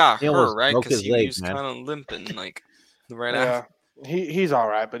 he got hurt, right? Because he was kind of limping, right after. He's all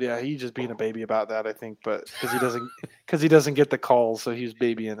right, but yeah, he's just being a baby about that, I think. But because he doesn't get the calls, so he's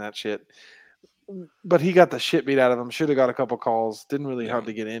babying that shit. But he got the shit beat out of him. Should have got a couple calls. Didn't really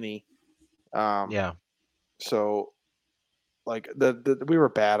hardly get any. So, we were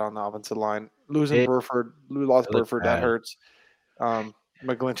bad on the offensive line. Losing Burford, we lost Burford. That hurts.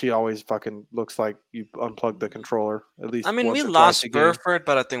 McGlinchey always fucking looks like you unplugged the controller. At least we lost Burford,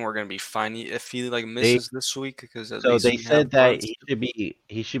 but I think we're gonna be fine if he misses this week because they said that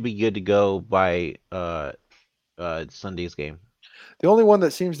he should be good to go by Sunday's game. The only one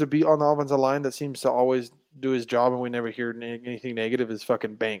that seems to be on the offensive line that seems to always do his job and we never hear anything negative is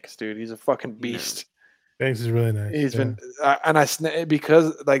fucking Banks, dude. He's a fucking beast. Banks is really nice. He's been,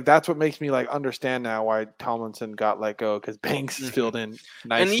 because that's what makes me understand now why Tomlinson got let go, because Banks is filled in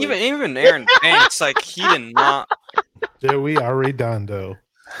nicely. And even Aaron Banks, he did not. Joey Arredondo.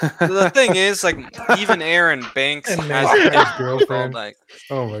 The thing is, even Aaron Banks has his girlfriend.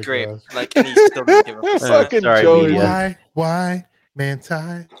 Oh my great, gosh. And he still didn't give a fucking Joey. Why,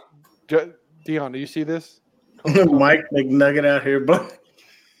 Manti? Dion, do you see this? Mike McNugget out here, but.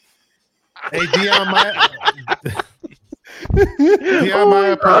 Hey, Dion, my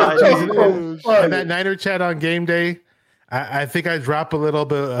apologies. In that Niner chat on game day, I think I drop a little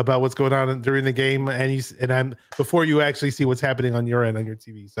bit about what's going on during the game, and I'm before you actually see what's happening on your end on your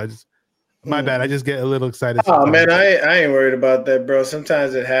TV. So my bad. I just get a little excited. Oh man, I ain't worried about that, bro.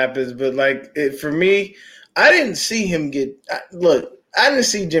 Sometimes it happens, but for me, I didn't see him get. I didn't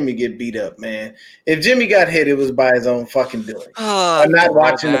see Jimmy get beat up, man. If Jimmy got hit, it was by his own fucking doing. I'm not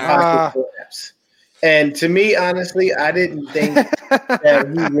watching the pocket collapse. And to me, honestly, I didn't think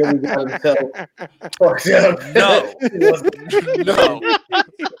that he really got himself fucked up.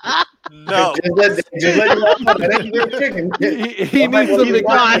 No. Just let me know that chicken. He needs some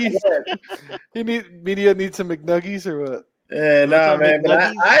McNuggies. Media needs some McNuggies or what? No, man.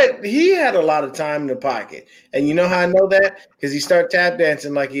 But he had a lot of time in the pocket, and you know how I know that? Because he start tap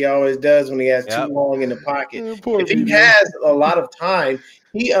dancing like he always does when he has too long in the pocket. If he has a lot of time,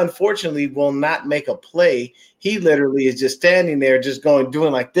 he unfortunately will not make a play. He literally is just standing there, just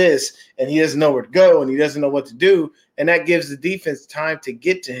doing like this, and he doesn't know where to go, and he doesn't know what to do, and that gives the defense time to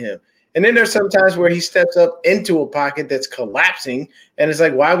get to him. And then there's some times where he steps up into a pocket that's collapsing, and it's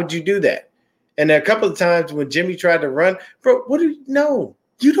like, why would you do that? And there are a couple of times when Jimmy tried to run, bro, no,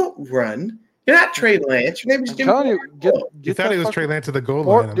 you don't run. You're not Trey Lance. Your name is Jimmy. You thought he was Trey Lance to the goal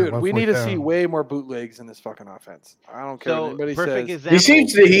line. Dude, we need to see way more bootlegs in this fucking offense. I don't care what anybody says. Example.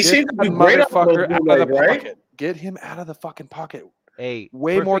 He seems to be great off those bootlegs, right? Get him out of the fucking pocket. Hey,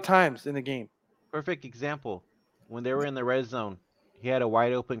 more times in the game. Perfect example. When they were in the red zone, he had a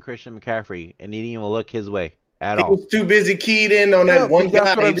wide open Christian McCaffrey and he didn't even look his way at all. He was too busy keyed in on that one guy.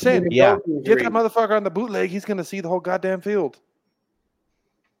 That's what I'm saying. Yeah. Get that motherfucker on the bootleg. He's going to see the whole goddamn field.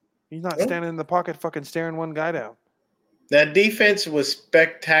 He's not standing in the pocket fucking staring one guy down. That defense was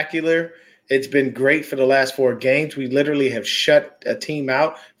spectacular. It's been great for the last 4 games. We literally have shut a team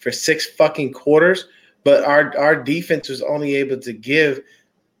out for 6 fucking quarters, but our defense was only able to give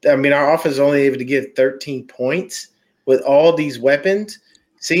 – our offense was only able to give 13 points with all these weapons.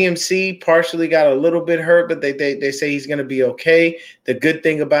 CMC partially got a little bit hurt, but they say he's going to be okay. The good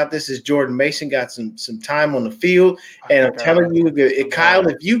thing about this is Jordan Mason got some time on the field. And I'm telling you, Kyle,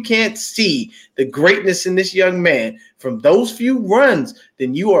 if you can't see the greatness in this young man from those few runs,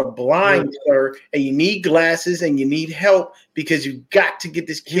 then you are blind, sir, and you need glasses and you need help because you've got to get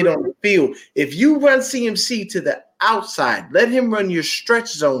this kid on the field. If you run CMC to the outside, let him run your stretch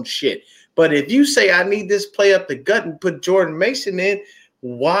zone shit. But if you say, I need this play up the gut and put Jordan Mason in,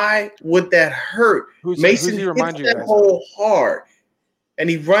 why would that hurt? Mason hits that hole hard, and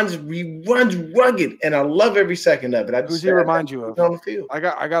he runs rugged, and I love every second of it. Who's he remind you of on the field? I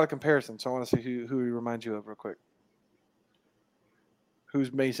got a comparison, so I want to see who he reminds you of real quick.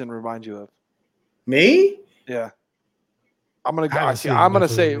 Who's Mason remind you of? Me? Yeah, I'm gonna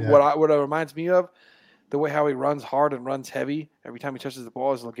say what it reminds me of. The way how he runs hard and runs heavy every time he touches the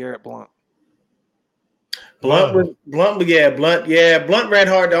ball is LeGarrette Blount. Blunt ran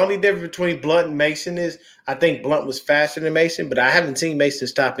hard. The only difference between Blunt and Mason is I think Blunt was faster than Mason, but I haven't seen Mason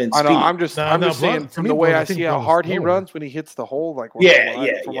stop in speed. I know. I'm just saying from the way I see how hard he runs when he hits the hole. Like what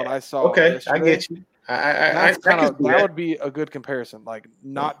I saw. Okay, I get you. That would be a good comparison. Like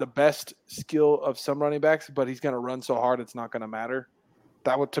not the best skill of some running backs, but he's going to run so hard it's not going to matter.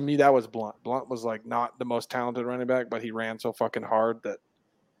 That was Blunt. Blunt was like not the most talented running back, but he ran so fucking hard that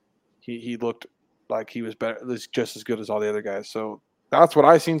he looked like he was better, just as good as all the other guys. So that's what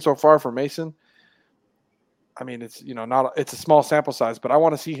I've seen so far for Mason. I mean, it's it's a small sample size, but I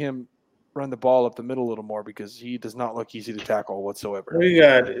want to see him run the ball up the middle a little more because he does not look easy to tackle whatsoever. We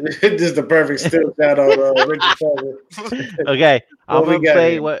got just the perfect still shot on Richard Sherman. Okay, I'm going to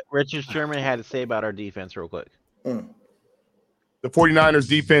say what Richard Sherman had to say about our defense real quick. The 49ers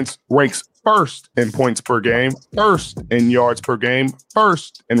defense ranks first in points per game, first in yards per game,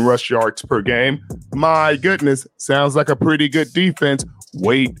 first in rush yards per game. My goodness, sounds like a pretty good defense.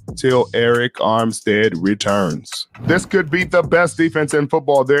 Wait till Eric Armstead returns. This could be the best defense in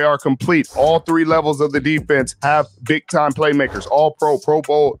football. They are complete. All 3 levels of the defense have big-time playmakers, all Pro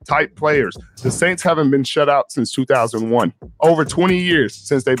Bowl type players. The Saints haven't been shut out since 2001. Over 20 years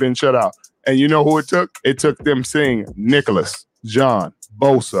since they've been shut out. And you know who it took? It took them seeing Nicholas, John,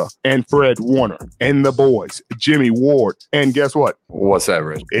 Bosa, and Fred Warner, and the boys, Jimmy Ward. And guess what? What's that,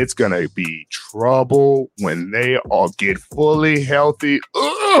 Rich? It's going to be trouble when they all get fully healthy.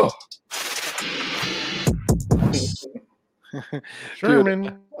 Ugh! Sherman.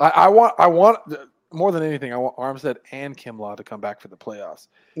 Dude, I want more than anything, I want Armstead and Kinlaw to come back for the playoffs.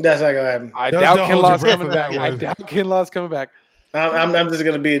 That's not going to happen. I doubt Kinlaw's coming back. I'm just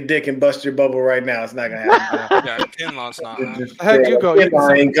gonna be a dick and bust your bubble right now. It's not gonna happen. Yeah, Kinlaw's not. How'd you go?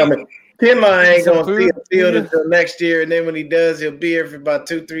 Kinlaw ain't coming. Kinlaw ain't gonna see the field until next year, and then when he does, he'll be here for about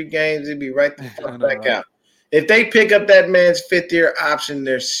 2-3 games. He'll be right the fuck back out. If they pick up that man's 5th-year option,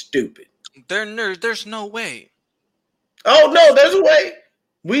 they're stupid. There's no way. Oh no, there's a way.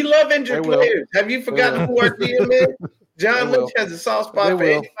 We love injured players. Have you forgotten who our DM is? John Lynch has a soft spot for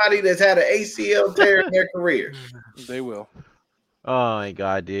anybody that's had an ACL tear in their career. They will. Oh my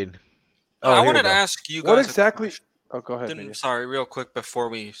god, dude! I wanted to ask you guys what exactly. Oh, go ahead. Sorry, real quick before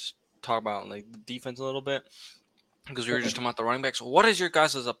we talk about like the defense a little bit, because we were just talking about the running backs. What is your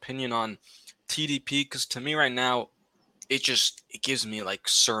guys' opinion on TDP? Because to me right now, it gives me like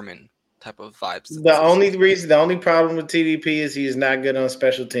sermon type of vibes. The only problem with TDP is he is not good on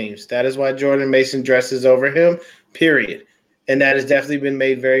special teams. That is why Jordan Mason dresses over him. Period. And that has definitely been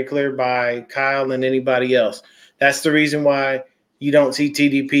made very clear by Kyle and anybody else. That's the reason why you don't see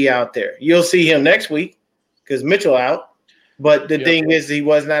TDP out there. You'll see him next week because Mitchell out. But the thing is he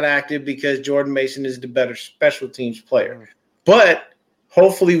was not active because Jordan Mason is the better special teams player. But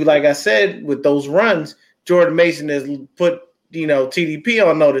hopefully, like I said, with those runs, Jordan Mason has put, TDP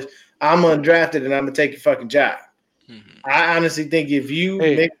on notice. I'm undrafted and I'm going to take your fucking job. I honestly think if you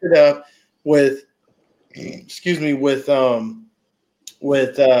mix it up, with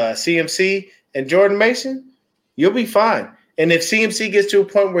CMC and Jordan Mason, you'll be fine. And if CMC gets to a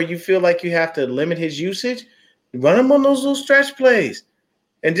point where you feel like you have to limit his usage, run him on those little stretch plays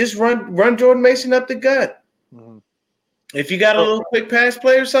and just run Jordan Mason up the gut. Mm-hmm. If you got a little quick pass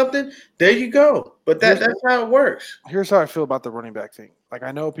play or something, there you go. But that's how it works. Here's how I feel about the running back thing. Like,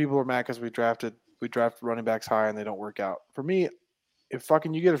 I know people are mad because we draft running backs high and they don't work out. For me, if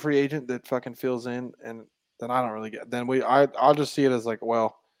fucking you get a free agent that fucking fills in, and then I don't really get. Then I'll just see it as like,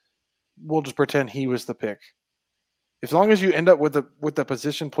 well, we'll just pretend he was the pick. As long as you end up with the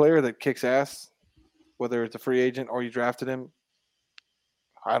position player that kicks ass, whether it's a free agent or you drafted him,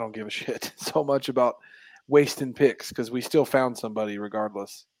 I don't give a shit so much about wasting picks because we still found somebody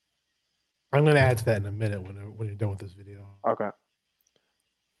regardless. I'm going to add to that in a minute when you're done with this video. Okay.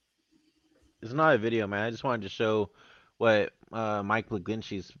 It's not a video, man. I just wanted to show what Mike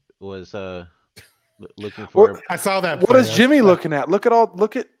McGlinchey was looking for. I saw that. What is Jimmy looking at? Look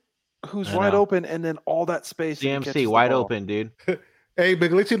at who's wide open, and then all that space. CMC wide open, dude. Hey,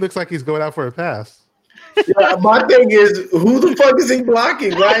 McGlinchey looks like he's going out for a pass. Yeah, my thing is, who the fuck is he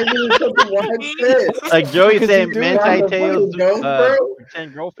blocking? Why is something wide space? Like Joey said, Manti Te'o's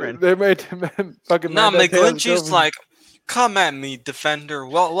pretend girlfriend. They made him fucking. No, McGlinchey's like, come at me, defender.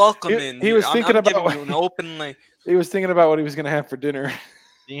 Well, welcome in. He was thinking about openly. He was thinking about what he was going to have for dinner.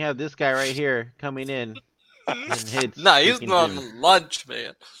 Then you have this guy right here coming in. And hits nah, he's not on lunch,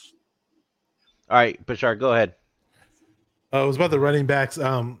 man. All right, Bashar, go ahead. It was about the running backs.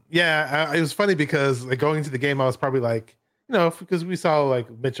 It was funny because like going into the game, I was probably like, because we saw like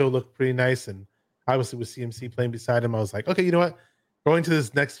Mitchell look pretty nice, and obviously with CMC playing beside him, I was like, okay, you know what? Going to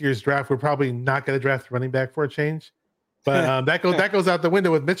this next year's draft, we're probably not going to draft running back for a change, but that goes out the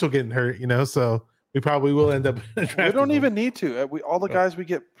window with Mitchell getting hurt, so we probably will end up. We don't even need to. All the guys we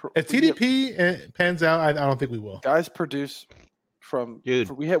get. If TDP pans out, I don't think we will. Guys produce.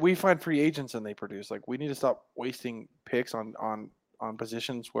 We find free agents and they produce. Like, we need to stop wasting picks on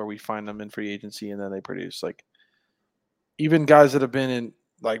positions where we find them in free agency and then they produce. Like, even guys that have been in,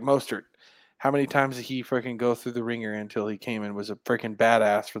 like Mostert, how many times did he freaking go through the ringer until he came and was a freaking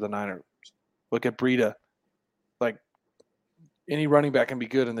badass for the Niners? Look at Breida. Like, any running back can be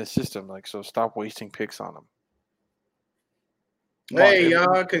good in this system. Like, so stop wasting picks on them. Hey,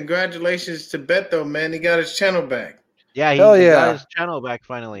 y'all! Congratulations to Beto, man. He got his channel back. Yeah, he got his channel back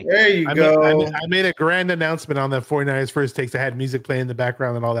finally. There you go. I made a grand announcement on that 49ers First Takes. I had music playing in the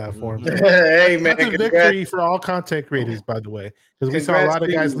background and all that for him. Hey, man. That's a victory for all content creators, by the way. Because we saw a lot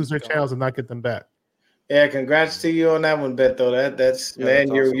of guys lose their channels and not get them back. Yeah, congrats to you on that one, Beto. That's man,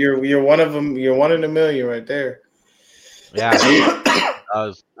 awesome. You're one of them. You're one in a million right there. Yeah,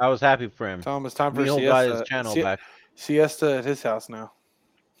 I was happy for him. Tell him it's time for his channel back. Siesta at his house now.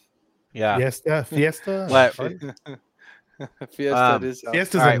 Yeah. Fiesta. What?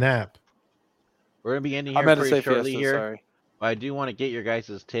 Fiesta's a nap. We're gonna be ending here pretty shortly here. Sorry. But I do want to get your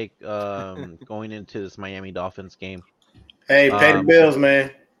guys' take going into this Miami Dolphins game. Hey, pay the bills,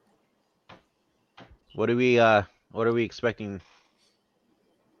 man. What are we expecting?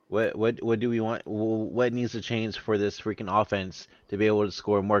 What do we want? What needs to change for this freaking offense to be able to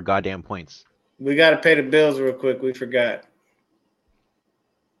score more goddamn points? We got to pay the bills real quick. We forgot.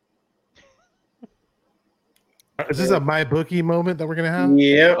 Is this a MyBookie moment that we're going to have?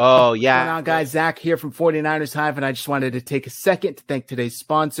 Yeah. Oh, yeah. What's going on, guys? Zach here from 49ers Hive, and I just wanted to take a second to thank today's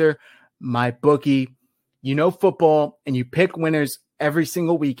sponsor, MyBookie. You know football, and you pick winners every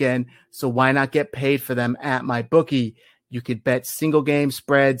single weekend, so why not get paid for them at MyBookie? You could bet single game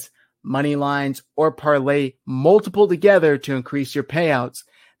spreads, money lines, or parlay multiple together to increase your payouts.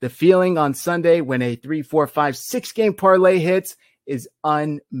 The feeling on Sunday when a 3, 4, 5, 6 game parlay hits is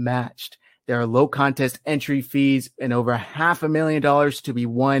unmatched. There are low contest entry fees and over $500,000 to be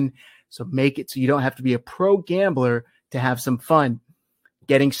won. So make it so you don't have to be a pro gambler to have some fun.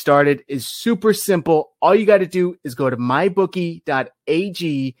 Getting started is super simple. All you got to do is go to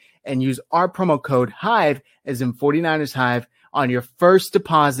mybookie.ag and use our promo code HIVE, as in 49ers Hive, on your first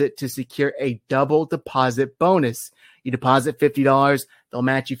deposit to secure a double deposit bonus. You deposit $50, they'll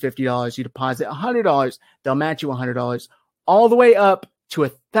match you $50. You deposit $100, they'll match you $100, all the way up to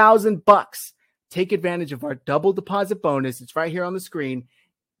 $1,000. Take advantage of our double deposit bonus. It's right here on the screen.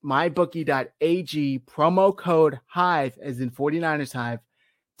 mybookie.ag, promo code HIVE, as in 49ers Hive.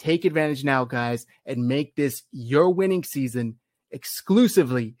 Take advantage now, guys, and make this your winning season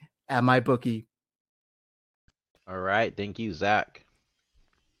exclusively at MyBookie. All right. Thank you, Zach.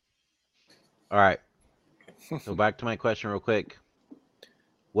 All right. So back to my question real quick.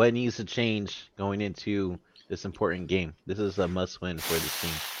 What needs to change going into this important game? This is a must-win for this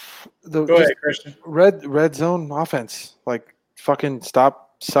team. Go ahead, Christian. Red zone offense. Like, fucking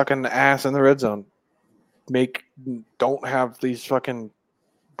stop sucking the ass in the red zone. Don't have these fucking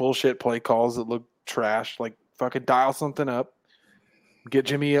bullshit play calls that look trash. Like, fucking dial something up. Get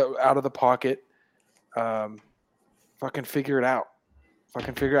Jimmy out of the pocket. Fucking figure it out.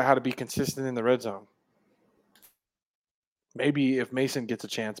 Fucking figure out how to be consistent in the red zone. Maybe if Mason gets a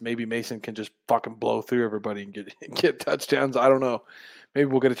chance, maybe Mason can just fucking blow through everybody and get touchdowns. I don't know. Maybe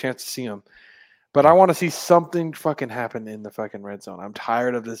we'll get a chance to see him. But I want to see something fucking happen in the fucking red zone. I'm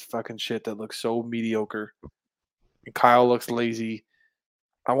tired of this fucking shit that looks so mediocre. And Kyle looks lazy.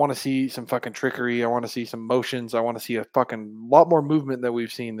 I want to see some fucking trickery. I want to see some motions. I want to see a fucking lot more movement than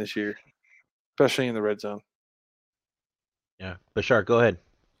we've seen this year, especially in the red zone. Yeah, Bashar, go ahead.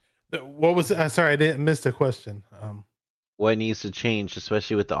 What was? Sorry, I didn't miss the question. What needs to change,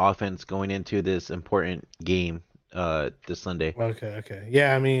 especially with the offense going into this important game this Sunday? Okay.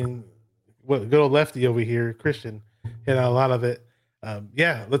 Yeah, I mean, good old lefty over here, Christian, hit on a lot of it.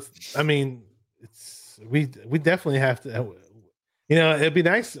 Yeah, we definitely have to. It'd be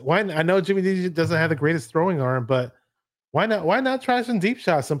nice. I know Jimmy D doesn't have the greatest throwing arm, but why not? Why not try some deep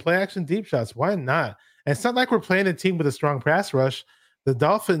shots, some play action deep shots? Why not? And it's not like we're playing a team with a strong pass rush. The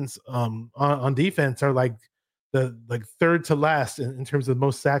Dolphins on defense are like third to last in terms of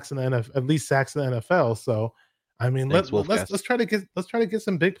most sacks in the NFL, at least sacks in the NFL. So, I mean, let's try to get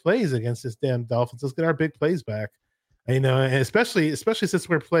some big plays against this damn Dolphins. Let's get our big plays back. And especially since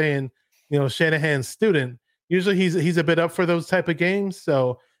we're playing, Shanahan's student. Usually he's a bit up for those type of games,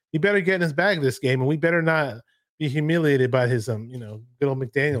 so he better get in his bag this game, and we better not be humiliated by his good old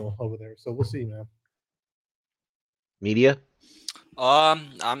McDaniel over there. So we'll see, man. Media.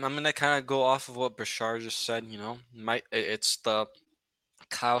 I'm gonna kind of go off of what Bashar just said. It's the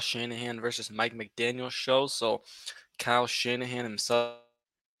Kyle Shanahan versus Mike McDaniel show. So Kyle Shanahan himself.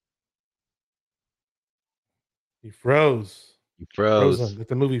 He froze. Frozen. Like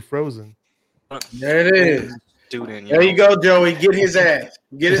the movie Frozen. There it is. Dude, there you go, Joey. Get his ass.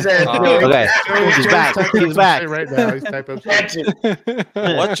 Joey. Okay. He's back. He's back. Right now. He's typing. Catch it.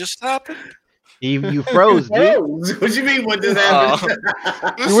 What just happened? You froze, dude. What you mean? What just happened?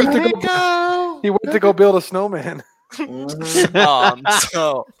 He went to go build a snowman.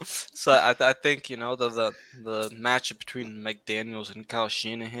 So I think the matchup between McDaniels and Kyle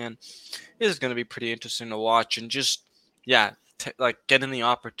Shanahan is going to be pretty interesting to watch, and just getting the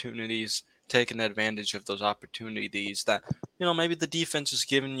opportunities, taking advantage of those opportunities that maybe the defense is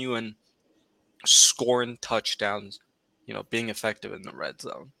giving you and scoring touchdowns, being effective in the red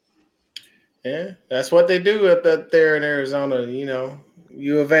zone. Yeah, that's what they do up there in Arizona.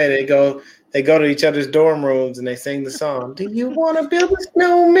 U of A, they go to each other's dorm rooms and they sing the song. Do you want to build a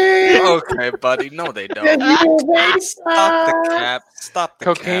snowman? Okay, buddy. No, they don't. Stop the cap. Stop the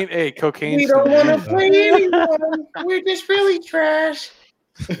cocaine. cap. Hey, cocaine. We don't want to play anyone. We're just really trash.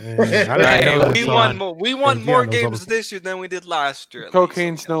 We won more games this year than we did last year.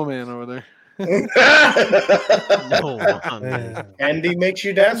 Cocaine snowman over there. No, Andy makes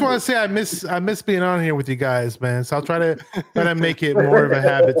you down. That's why I say I miss being on here with you guys, man. So I'll try to make it more of a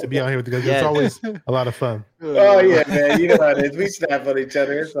habit to be on here with you guys. It's always a lot of fun. Oh yeah, man. You know how it is. We snap on each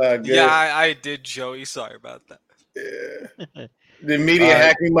other. It's all good. Yeah, I did, Joey. Sorry about that. Yeah. The media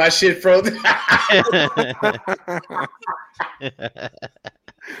hacking my shit frozen.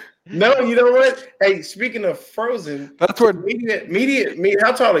 No, you know what? Hey, speaking of Frozen, that's where media.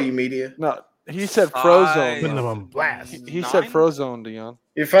 How tall are you, media? No, he said Frozone. Minimum blast. He said Frozone, Dion.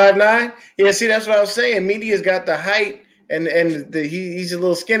 You're 5'9"? Yeah, see, that's what I was saying. Media's got the height, and he's a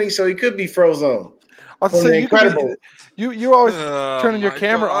little skinny, so he could be Frozone. I'll say incredible. You always turning your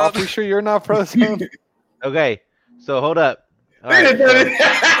camera off. You sure you're not Frozone? Okay, so hold up. Every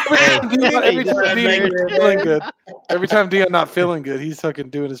time Dion not feeling good, he's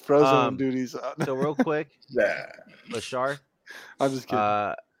fucking doing his Frozone duties. So real quick, Bashar, I'm just kidding.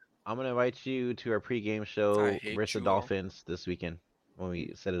 I'm gonna invite you to our pregame show versus the Dolphins this weekend when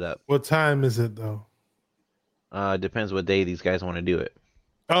we set it up. What time is it though? Depends what day these guys want to do it.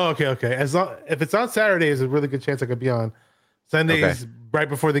 Oh, okay. If it's on Saturday, there's a really good chance I could be on. Sundays right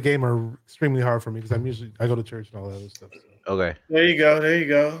before the game are extremely hard for me because I go to church and all that other stuff. So. Okay. There you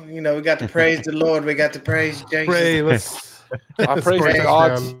go. We got to praise the Lord. We got to praise Jesus. I praise the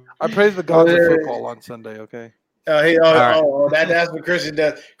gods. I praise the gods of football on Sunday. Okay. That's what Christian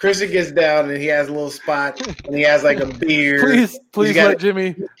does. Christian gets down and he has a little spot and he has like a beard. Please let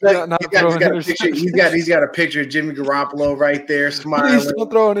Jimmy not throw an interception. He's got a picture of Jimmy Garoppolo right there smiling. Please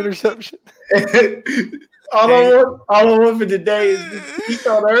don't throw an interception. All I want for today is peace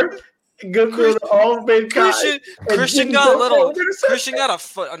on earth Good for the all-big Christian got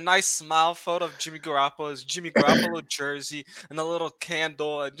a nice smile photo of Jimmy Garoppolo's Jimmy Garoppolo jersey and a little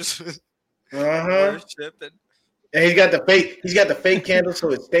candle and just worshiping. And he's got the fake candle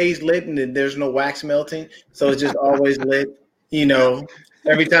so it stays lit and then there's no wax melting, so it's just always lit. You know,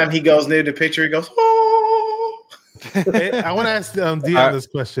 every time he goes near the picture, he goes, "Oh." Hey, I want to ask Dion this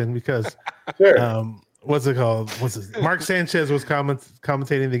question because. Sure. What's it called? Mark Sanchez was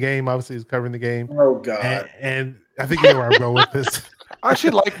commentating the game. Obviously, he's covering the game. Oh God! And I think you know where I'm going with this. I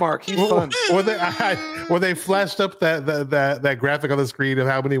should like Mark. He's fun. Or they flashed up that graphic on the screen of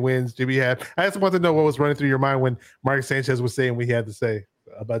how many wins Jimmy had. I just want to know what was running through your mind when Mark Sanchez was saying what he had to say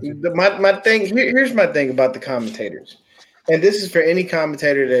about you. My thing here's my thing about the commentators, and this is for any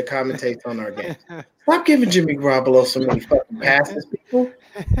commentator that commentates on our game. Stop giving Jimmy Garoppolo so many fucking passes, people.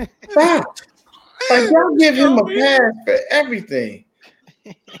 Stop. Like, y'all give him a pass for everything.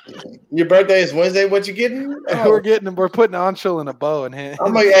 Your birthday is Wednesday. What you getting? Oh. We're putting Anshul in a bow and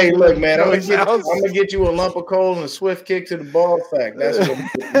I'm like, hey, look, man, I'm gonna get you a lump of coal and a swift kick to the ball sack. That's what.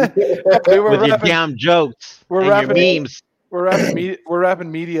 With your damn jokes and your memes. We're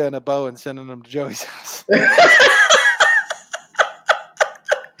wrapping media in a bow and sending them to Joey's house.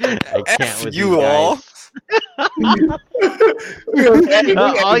 I can't with you all. all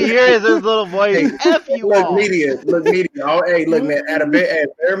you hear is this little voice. F you look, all. Media. Oh, hey, look, man. At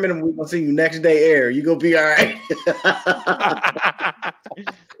bare minimum, we're gonna see you next day air. You gonna be all right.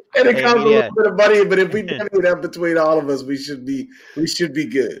 And it comes a little bit of money, but if we do that between all of us, we should be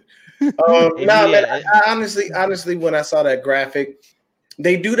good. Man, I honestly, when I saw that graphic,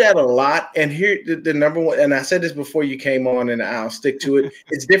 they do that a lot. And here, the number one, and I said this before you came on, and I'll stick to it.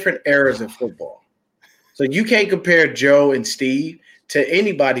 It's different eras of football. So you can't compare Joe and Steve to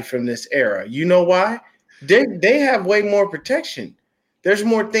anybody from this era. You know why? They have way more protection. There's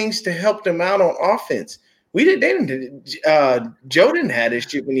more things to help them out on offense. Joe didn't have this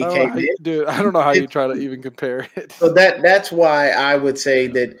shit when he came in. Dude, I don't know how you try to even compare it. So that's why I would say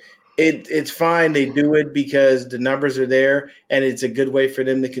that it's fine they do it because the numbers are there and it's a good way for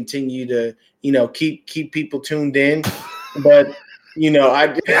them to continue to, keep people tuned in. But man, they're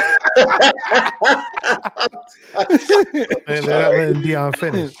not letting Dion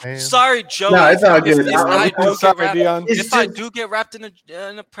finish, man. Sorry, Joe. No, it's all good. If I do get wrapped in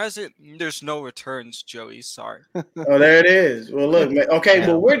a present, there's no returns, Joey. Sorry. Oh, there it is. Well, look, man. Okay,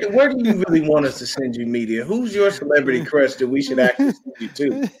 well, where do you really want us to send you, media? Who's your celebrity crush that we should actually send you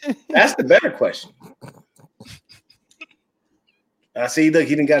to? That's the better question. I see. Look,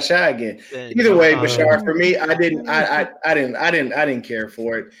 he didn't got shy again. Either way, Bashar, for me, I didn't care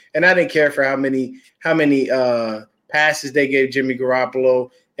for it, and I didn't care for how many passes they gave Jimmy Garoppolo,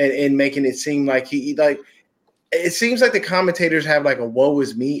 and making it seem like it seems like the commentators have like a "woe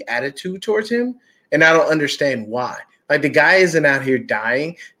is me" attitude towards him, and I don't understand why. Like the guy isn't out here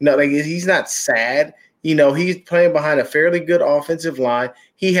dying. No, like he's not sad. He's playing behind a fairly good offensive line.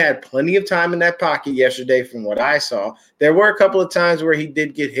 He had plenty of time in that pocket yesterday from what I saw. There were a couple of times where he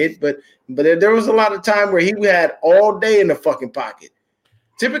did get hit, but there was a lot of time where he had all day in the fucking pocket.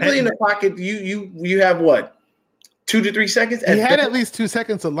 Typically in the pocket, you have what? 2 to 3 seconds? He had at least 2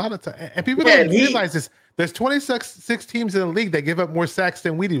 seconds a lot of time. And people don't realize this. There's 26 teams in the league that give up more sacks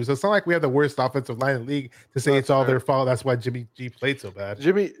than we do. So it's not like we have the worst offensive line in the league to say it's all their fault. That's why Jimmy G played so bad.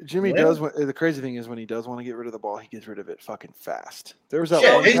 Jimmy does. The crazy thing is when he does want to get rid of the ball, he gets rid of it fucking fast. There was that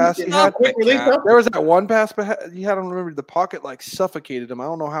one pass he had. There was that one pass, but he had him. Remember the pocket like suffocated him. I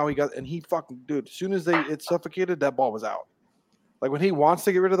don't know how he got. And he fucking dude. As soon as it suffocated, that ball was out. Like when he wants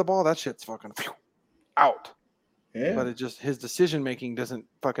to get rid of the ball, that shit's fucking out. Yeah. But his decision making doesn't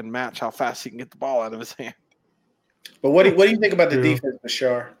fucking match how fast he can get the ball out of his hand. But what do you think about the defense,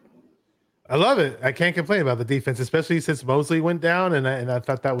 Bashar? I love it. I can't complain about the defense, especially since Mosley went down, and I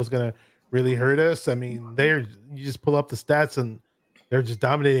thought that was going to really hurt us. I mean, you just pull up the stats, and they're just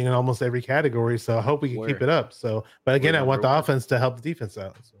dominating in almost every category. So I hope we can keep it up. So, but again, I want the offense to help the defense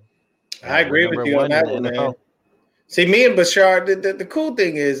out. So. I agree with you on that one, man. See, me and Bashar, the cool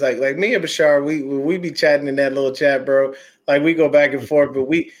thing is like me and Bashar, we be chatting in that little chat, bro. Like we go back and forth, but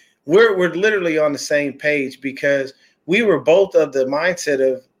we're literally on the same page because we were both of the mindset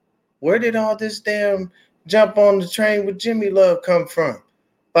of where did all this damn jump on the train with Jimmy Love come from?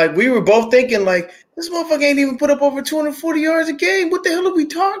 Like we were both thinking like this motherfucker ain't even put up over 240 yards a game. What the hell are we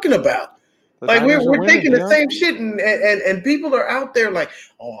talking about? Like we're thinking the same shit, and people are out there like,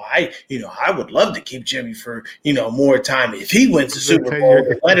 oh, I would love to keep Jimmy for more time if he wins the Super Bowl.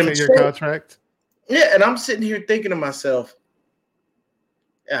 Let him your contract. Yeah, and I'm sitting here thinking to myself,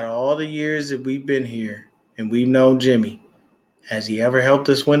 out of all the years that we've been here and we've known Jimmy, Has he ever helped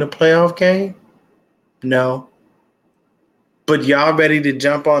us win a playoff game? No. But y'all ready to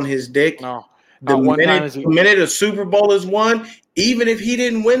jump on his dick? No. The Not one time minute, is he- the minute a Super Bowl is won, even if he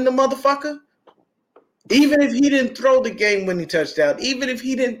didn't win the motherfucker, even if he didn't throw the game-winning touchdown, even if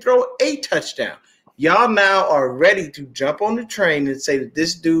he didn't throw a touchdown, y'all now are ready to jump on the train and say that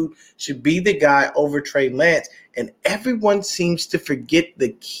this dude should be the guy over Trey Lance. And everyone seems to forget the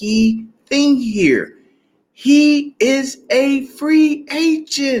key thing here. He is a free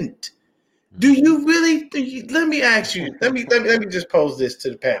agent. Do you really? Let me ask you. Let me just pose this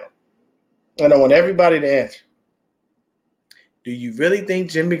to the panel, and I want everybody to answer. Do you really think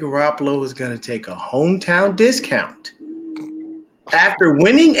Jimmy Garoppolo is going to take a hometown discount after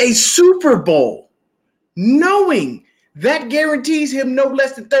winning a Super Bowl, knowing that guarantees him no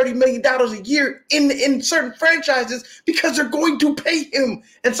less than $30 million a year in certain franchises because they're going to pay him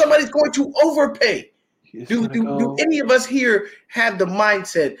and somebody's going to overpay? Do any of us here have the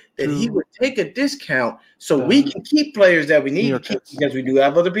mindset that he would take a discount so we can keep players that we need to keep, because we do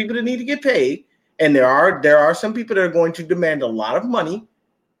have other people that need to get paid, and there are some people that are going to demand a lot of money.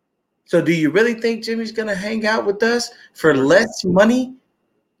 So do you really think Jimmy's going to hang out with us for less money?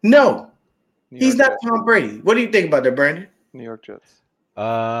 No. He's not Tom Brady. What do you think about that, Brandon? New York Jets.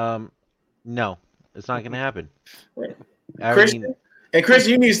 No, it's not gonna happen. Christian,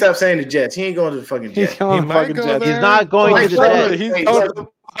 you need to stop saying the Jets. He ain't going to the fucking Jets. He's not going to the Jets. He's going to the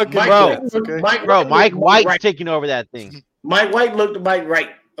fucking Bro, Mike White's taking over that thing. Mike White looked to Mike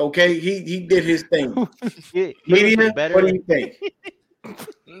Wright. Okay, he did his thing. Media, what do you think?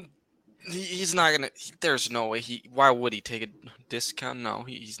 He's not gonna. There's no way. Why would he take a discount? No,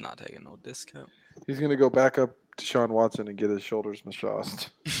 he's not taking no discount. He's gonna go back up to Sean Watson and get his shoulders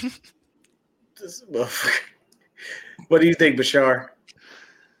massaged. What do you think, Bashar?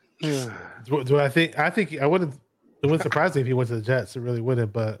 Do I think I wouldn't. It wouldn't surprise me if he went to the Jets. It really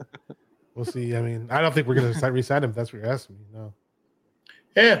wouldn't, but we'll see. I mean, I don't think we're going to re-sign him. If that's what you're asking me. No.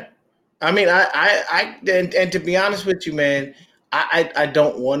 Yeah, I mean, and to be honest with you, man, I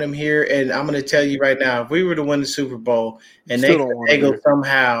don't want him here. And I'm going to tell you right now, if we were to win the Super Bowl and they go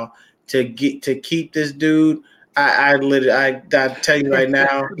somehow to keep this dude, I tell you right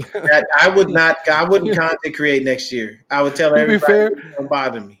now that I wouldn't content create next year. I would tell everybody don't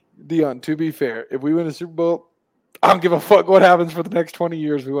bother me. Dion, to be fair, if we win a Super Bowl, I don't give a fuck what happens for the next 20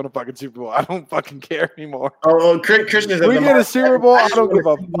 years. We win a fucking Super Bowl. I don't fucking care anymore. Christian, we get a Super Bowl. I don't give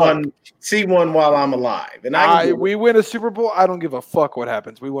a fuck. See one while I'm alive, and we win a Super Bowl. I don't give a fuck what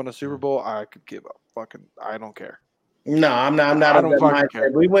happens. We win a Super Bowl. I could give a fucking. I don't care. No, I'm not. I don't fucking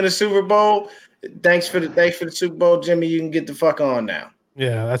care. We win a Super Bowl. Thanks for the Super Bowl, Jimmy. You can get the fuck on now.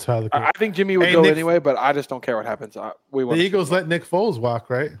 Yeah, that's how I think Jimmy would go anyway, but I just don't care what happens. The Eagles let Nick Foles walk,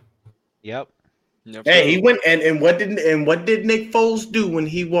 right? Yep. Hey, he went and what did Nick Foles do when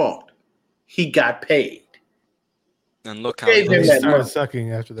he walked? He got paid. And look how he started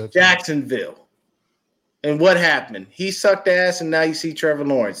sucking after that. Jacksonville. And what happened? He sucked ass, and now you see Trevor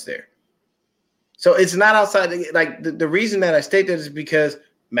Lawrence there. So it's not outside. Like the reason that I state that is because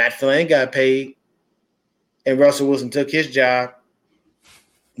Matt Flynn got paid, and Russell Wilson took his job.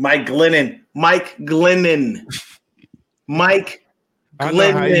 Mike Glennon. I don't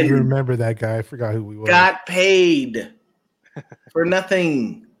know how you remember that guy. I forgot who we were. Got paid for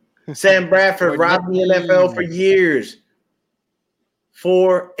nothing. Sam Bradford robbed the NFL for years.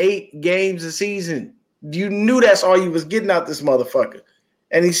 8 games a season. You knew that's all you was getting out this motherfucker.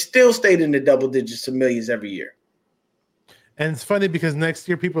 And he still stayed in the double digits of millions every year. And it's funny because next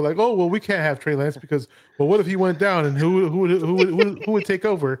year people are like, "Oh, well, we can't have Trey Lance because, well, what if he went down and who would take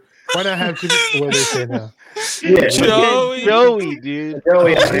over? Why not have Jimmy?" What they say now? Yeah, Joey, dude.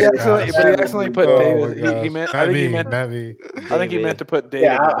 Joey. But he accidentally put David. He meant. I think he meant. Not me. I think he meant to put David.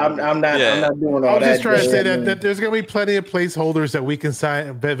 Yeah, I'm not doing all that. I was just trying to say that there's going to be plenty of placeholders that we can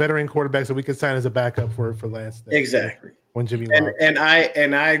sign, veteran quarterbacks that we can sign as a backup for Lance. Exactly. When Jimmy and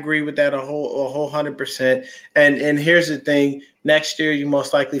I agree with that a whole 100%. And here's the thing: next year you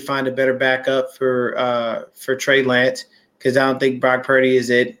most likely find a better backup for Trey Lance, because I don't think Brock Purdy is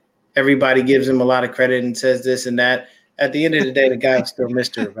it. Everybody gives him a lot of credit and says this and that. At the end of the day, the guy's still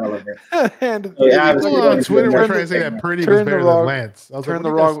Mr. Irrelevant. On Twitter, we're trying to say that Purdy was better than Lance. I was turn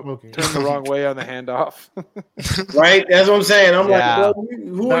the wrong way on the handoff. Right? That's what I'm saying. I'm like, well,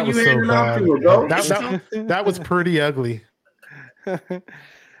 who are you handing off to? Go? That was pretty ugly.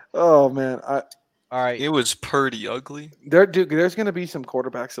 Oh man, all right. It was pretty ugly. There's going to be some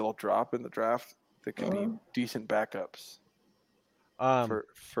quarterbacks that'll drop in the draft that can be decent backups.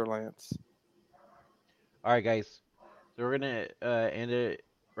 For Lance. All right, guys. So we're gonna end it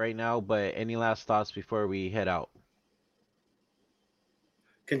right now. But any last thoughts before we head out?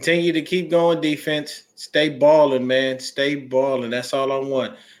 Continue to keep going, defense. Stay balling, man. Stay balling. That's all I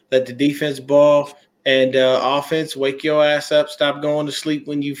want. Let the defense ball and offense wake your ass up. Stop going to sleep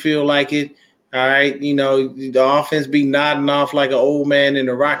when you feel like it. All right, the offense be nodding off like an old man in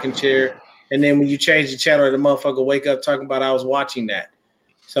a rocking chair, and then when you change the channel, the motherfucker wake up talking about I was watching that.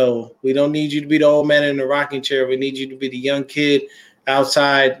 So we don't need you to be the old man in the rocking chair. We need you to be the young kid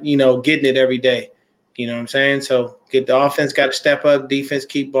outside, getting it every day. You know what I'm saying? So get the offense got to step up. Defense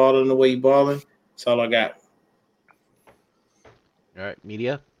keep balling the way you balling. That's all I got. All right,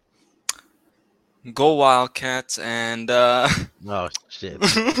 media. Go Wildcats and Oh shit.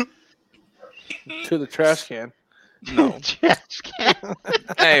 To the trash can. no.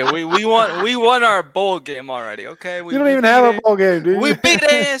 Hey, we won our bowl game already. Okay, You don't even have a bowl game, dude. We beat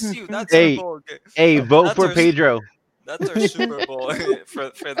ASU. That's Hey, our bowl game. Hey, vote That's for our- Pedro. That's our Super Bowl for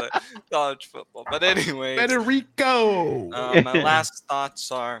the college football. But anyway, Federico. my last thoughts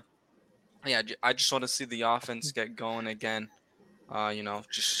are, I just want to see the offense get going again.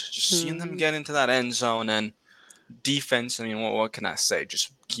 Just seeing them get into that end zone, and defense. I mean, what can I say?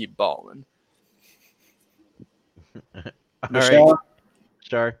 Just keep balling. All right,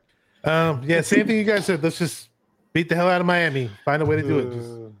 Star. Yeah, same thing you guys said. Let's just beat the hell out of Miami. Find a way to do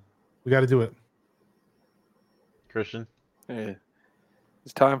it. We got to do it. Christian. Hey,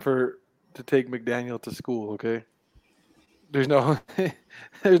 it's time to take McDaniel to school. Okay. There's no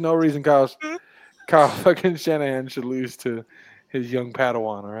reason Kyle fucking Shanahan should lose to his young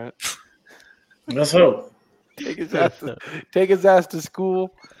Padawan. All right. Let's hope. Take his ass to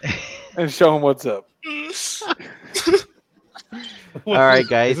school and show him what's up. All right,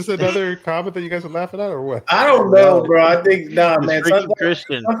 guys. Is this another comment that you guys are laughing at, or what? I don't know, bro. I think man. Freaking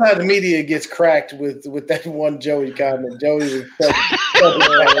Christian. Sometimes the media gets cracked with that one Joey comment. Joey was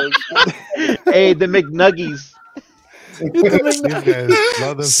Hey, the McNuggies. These guys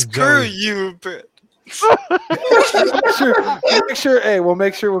love them some Screw Joey. you, Britt. Make sure. Hey, we'll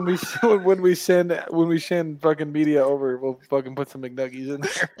make sure when we send fucking media over, we'll fucking put some McNuggies in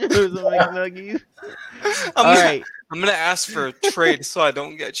there. There's the McNuggies. I'm All gonna, right, I'm gonna ask for a trade so I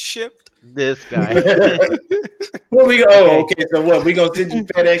don't get shipped. this guy. What we go? Oh, okay. So what? We gonna send you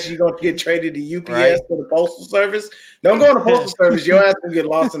FedEx? You gonna get traded to UPS Right. for the postal service? Don't go on the postal service. Your ass gonna get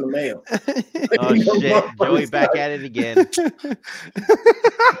lost in the mail. Oh shit, Joey back at it again.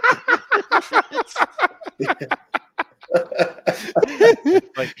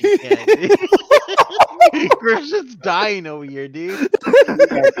 Fucking can't. Christian's dying over here, dude.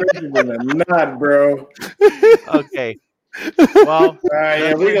 Not, bro. Okay. Well, All right,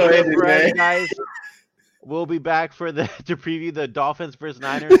 yeah, we gonna end it, right, man. guys. We'll be back to preview the Dolphins versus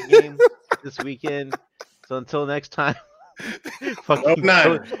Niners game this weekend. So until next time, fucking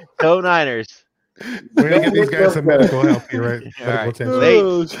Niners. Go Niners. We're gonna get these guys some medical help here, right? All right.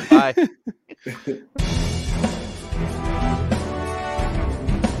 Medical attention. Thanks. Bye.